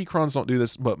 some Keychrons don't do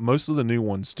this, but most of the new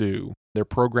ones do. They're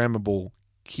programmable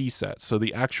key sets. So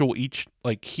the actual each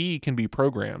like key can be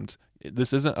programmed.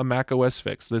 This isn't a macOS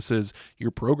fix. This is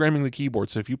you're programming the keyboard.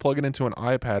 So if you plug it into an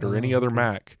iPad or any other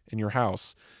Mac in your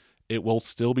house, it will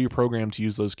still be programmed to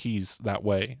use those keys that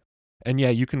way. And yeah,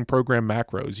 you can program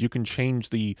macros. You can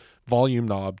change the volume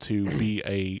knob to be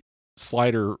a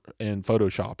slider in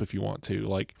Photoshop if you want to.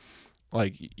 Like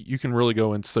you can really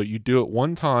go in. So you do it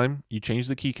one time, you change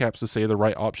the keycaps to say the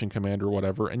right option command or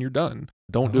whatever, and you're done.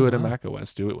 Don't do it in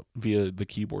macOS. Do it via the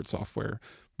keyboard software.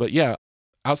 But yeah,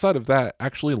 outside of that,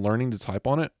 actually learning to type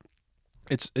on it,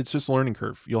 it's just a learning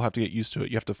curve. You'll have to get used to it.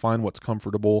 You have to find what's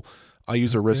comfortable. I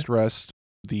use a wrist rest.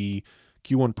 The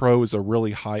Q1 Pro is a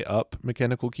really high up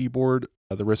mechanical keyboard.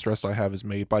 The wrist rest I have is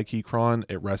made by Keychron.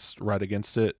 It rests right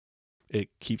against it. It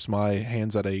keeps my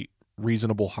hands at a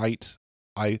reasonable height.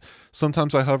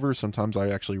 Sometimes I hover, sometimes I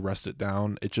actually rest it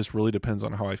down. It just really depends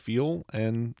on how I feel.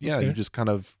 And yeah, you just kind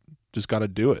of just got to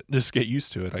do it. Just get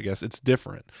used to it, I guess. It's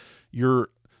different.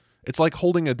 It's like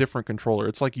holding a different controller.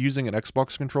 It's like using an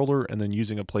Xbox controller and then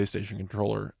using a PlayStation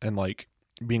controller and like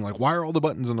being like, why are all the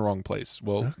buttons in the wrong place?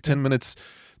 Well, 10 minutes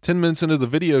into the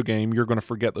video game, you're going to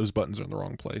forget those buttons are in the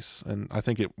wrong place. And I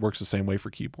think it works the same way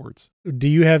for keyboards. Do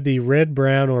you have the red,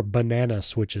 brown, or banana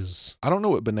switches? I don't know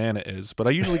what banana is, but I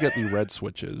usually get the red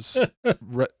switches.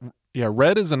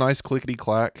 Red is a nice clickety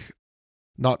clack.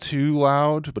 Not too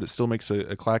loud, but it still makes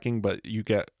a clacking, but you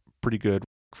get pretty good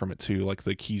from it too. Like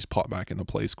the keys pop back into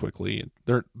place quickly.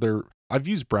 I've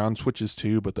used brown switches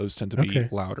too, but those tend to be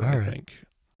louder, I think.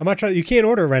 I might try. You can't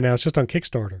order it right now. It's just on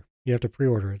Kickstarter. You have to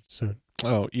pre-order it soon.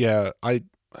 Oh yeah,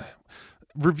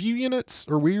 review units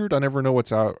are weird. I never know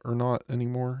what's out or not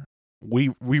anymore.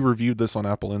 We reviewed this on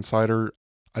Apple Insider.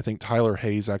 I think Tyler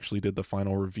Hayes actually did the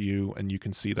final review, and you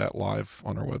can see that live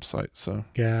on our website. So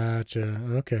gotcha.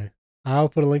 Okay, I'll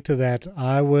put a link to that.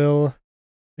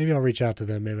 Maybe I'll reach out to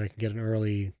them. Maybe I can get an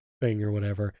early thing or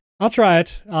whatever. I'll try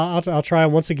it. I'll try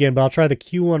it once again, but I'll try the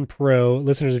Q1 Pro.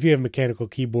 Listeners, if you have a mechanical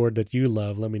keyboard that you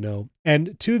love, let me know.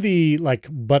 And to the like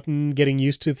button getting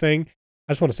used to thing,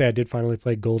 I just want to say I did finally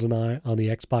play GoldenEye on the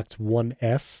Xbox One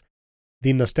S.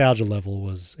 The nostalgia level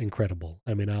was incredible.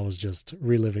 I mean, I was just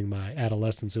reliving my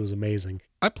adolescence. It was amazing.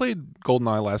 I played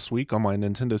GoldenEye last week on my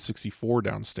Nintendo 64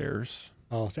 downstairs.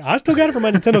 Oh, see, I still got it for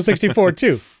my Nintendo 64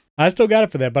 too. I still got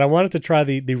it for that, but I wanted to try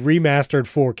the remastered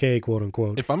 4K, quote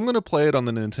unquote. If I'm going to play it on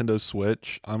the Nintendo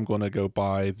Switch, I'm going to go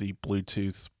buy the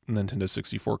Bluetooth Nintendo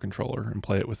 64 controller and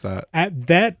play it with that. I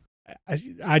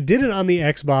did it on the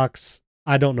Xbox.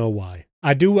 I don't know why.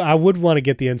 I would want to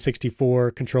get the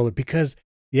N64 controller because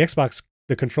the Xbox,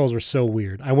 the controls were so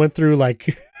weird. I went through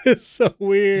like, it's so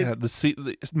weird.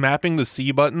 Yeah, mapping the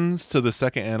C buttons to the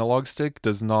second analog stick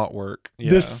does not work.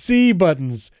 Yeah. The C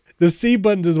buttons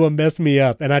is what messed me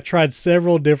up. And I tried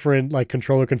several different like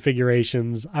controller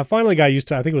configurations. I finally got used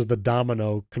to, I think it was the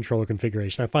domino controller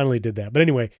configuration. I finally did that. But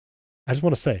anyway, I just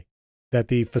want to say that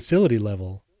the facility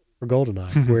level for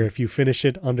GoldenEye, where if you finish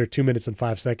it under 2 minutes and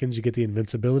 5 seconds, you get the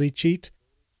invincibility cheat.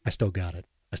 I still got it.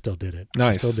 I still did it.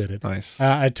 Nice. I still did it. Nice.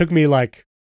 It took me like,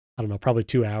 I don't know, probably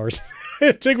 2 hours.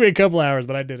 It took me a couple hours,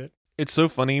 but I did it. It's so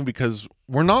funny because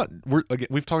again,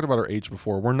 we've talked about our age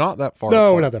before. We're not that far No,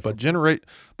 apart, we're not that far.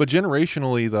 But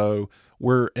generationally though,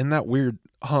 we're in that weird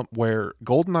hump where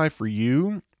GoldenEye for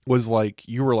you was like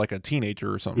you were like a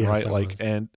teenager or something, Yes, right? I Like was.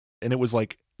 and it was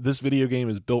like this video game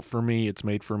is built for me, it's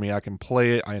made for me, I can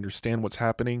play it, I understand what's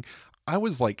happening. I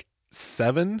was like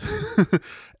 7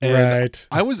 and Right.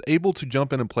 I was able to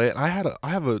jump in and play it. I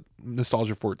have a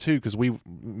nostalgia for it too because me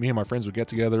and my friends would get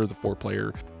together, the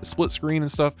 4-player split screen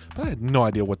and stuff, but I had no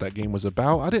idea what that game was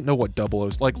about. I didn't know what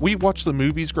 00 like. We watched the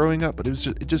movies growing up, but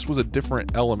it just was a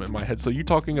different element in my head. So you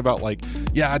talking about like,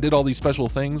 yeah, I did all these special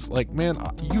things, like, man,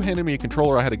 you handed me a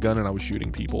controller, I had a gun and I was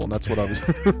shooting people, and that's what I was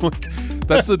like.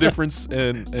 That's the difference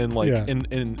in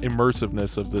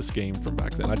immersiveness of this game from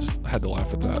back then. I just had to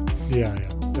laugh at that. Yeah.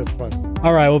 That's fun.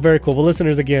 All right. Well, very cool. Well,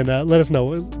 listeners, again, let us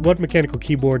know what mechanical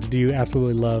keyboards do you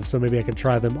absolutely love, so maybe I can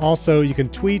try them. Also, you can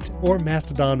tweet or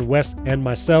Mastodon Wes and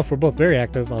myself. We're both very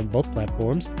active on both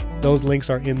platforms. Those links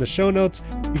are in the show notes.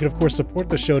 You can, of course, support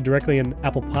the show directly in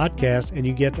Apple Podcasts, and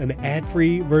you get an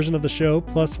ad-free version of the show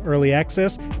plus early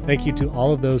access. Thank you to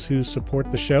all of those who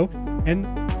support the show, and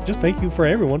just thank you for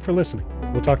everyone for listening.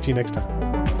 We'll talk to you next time.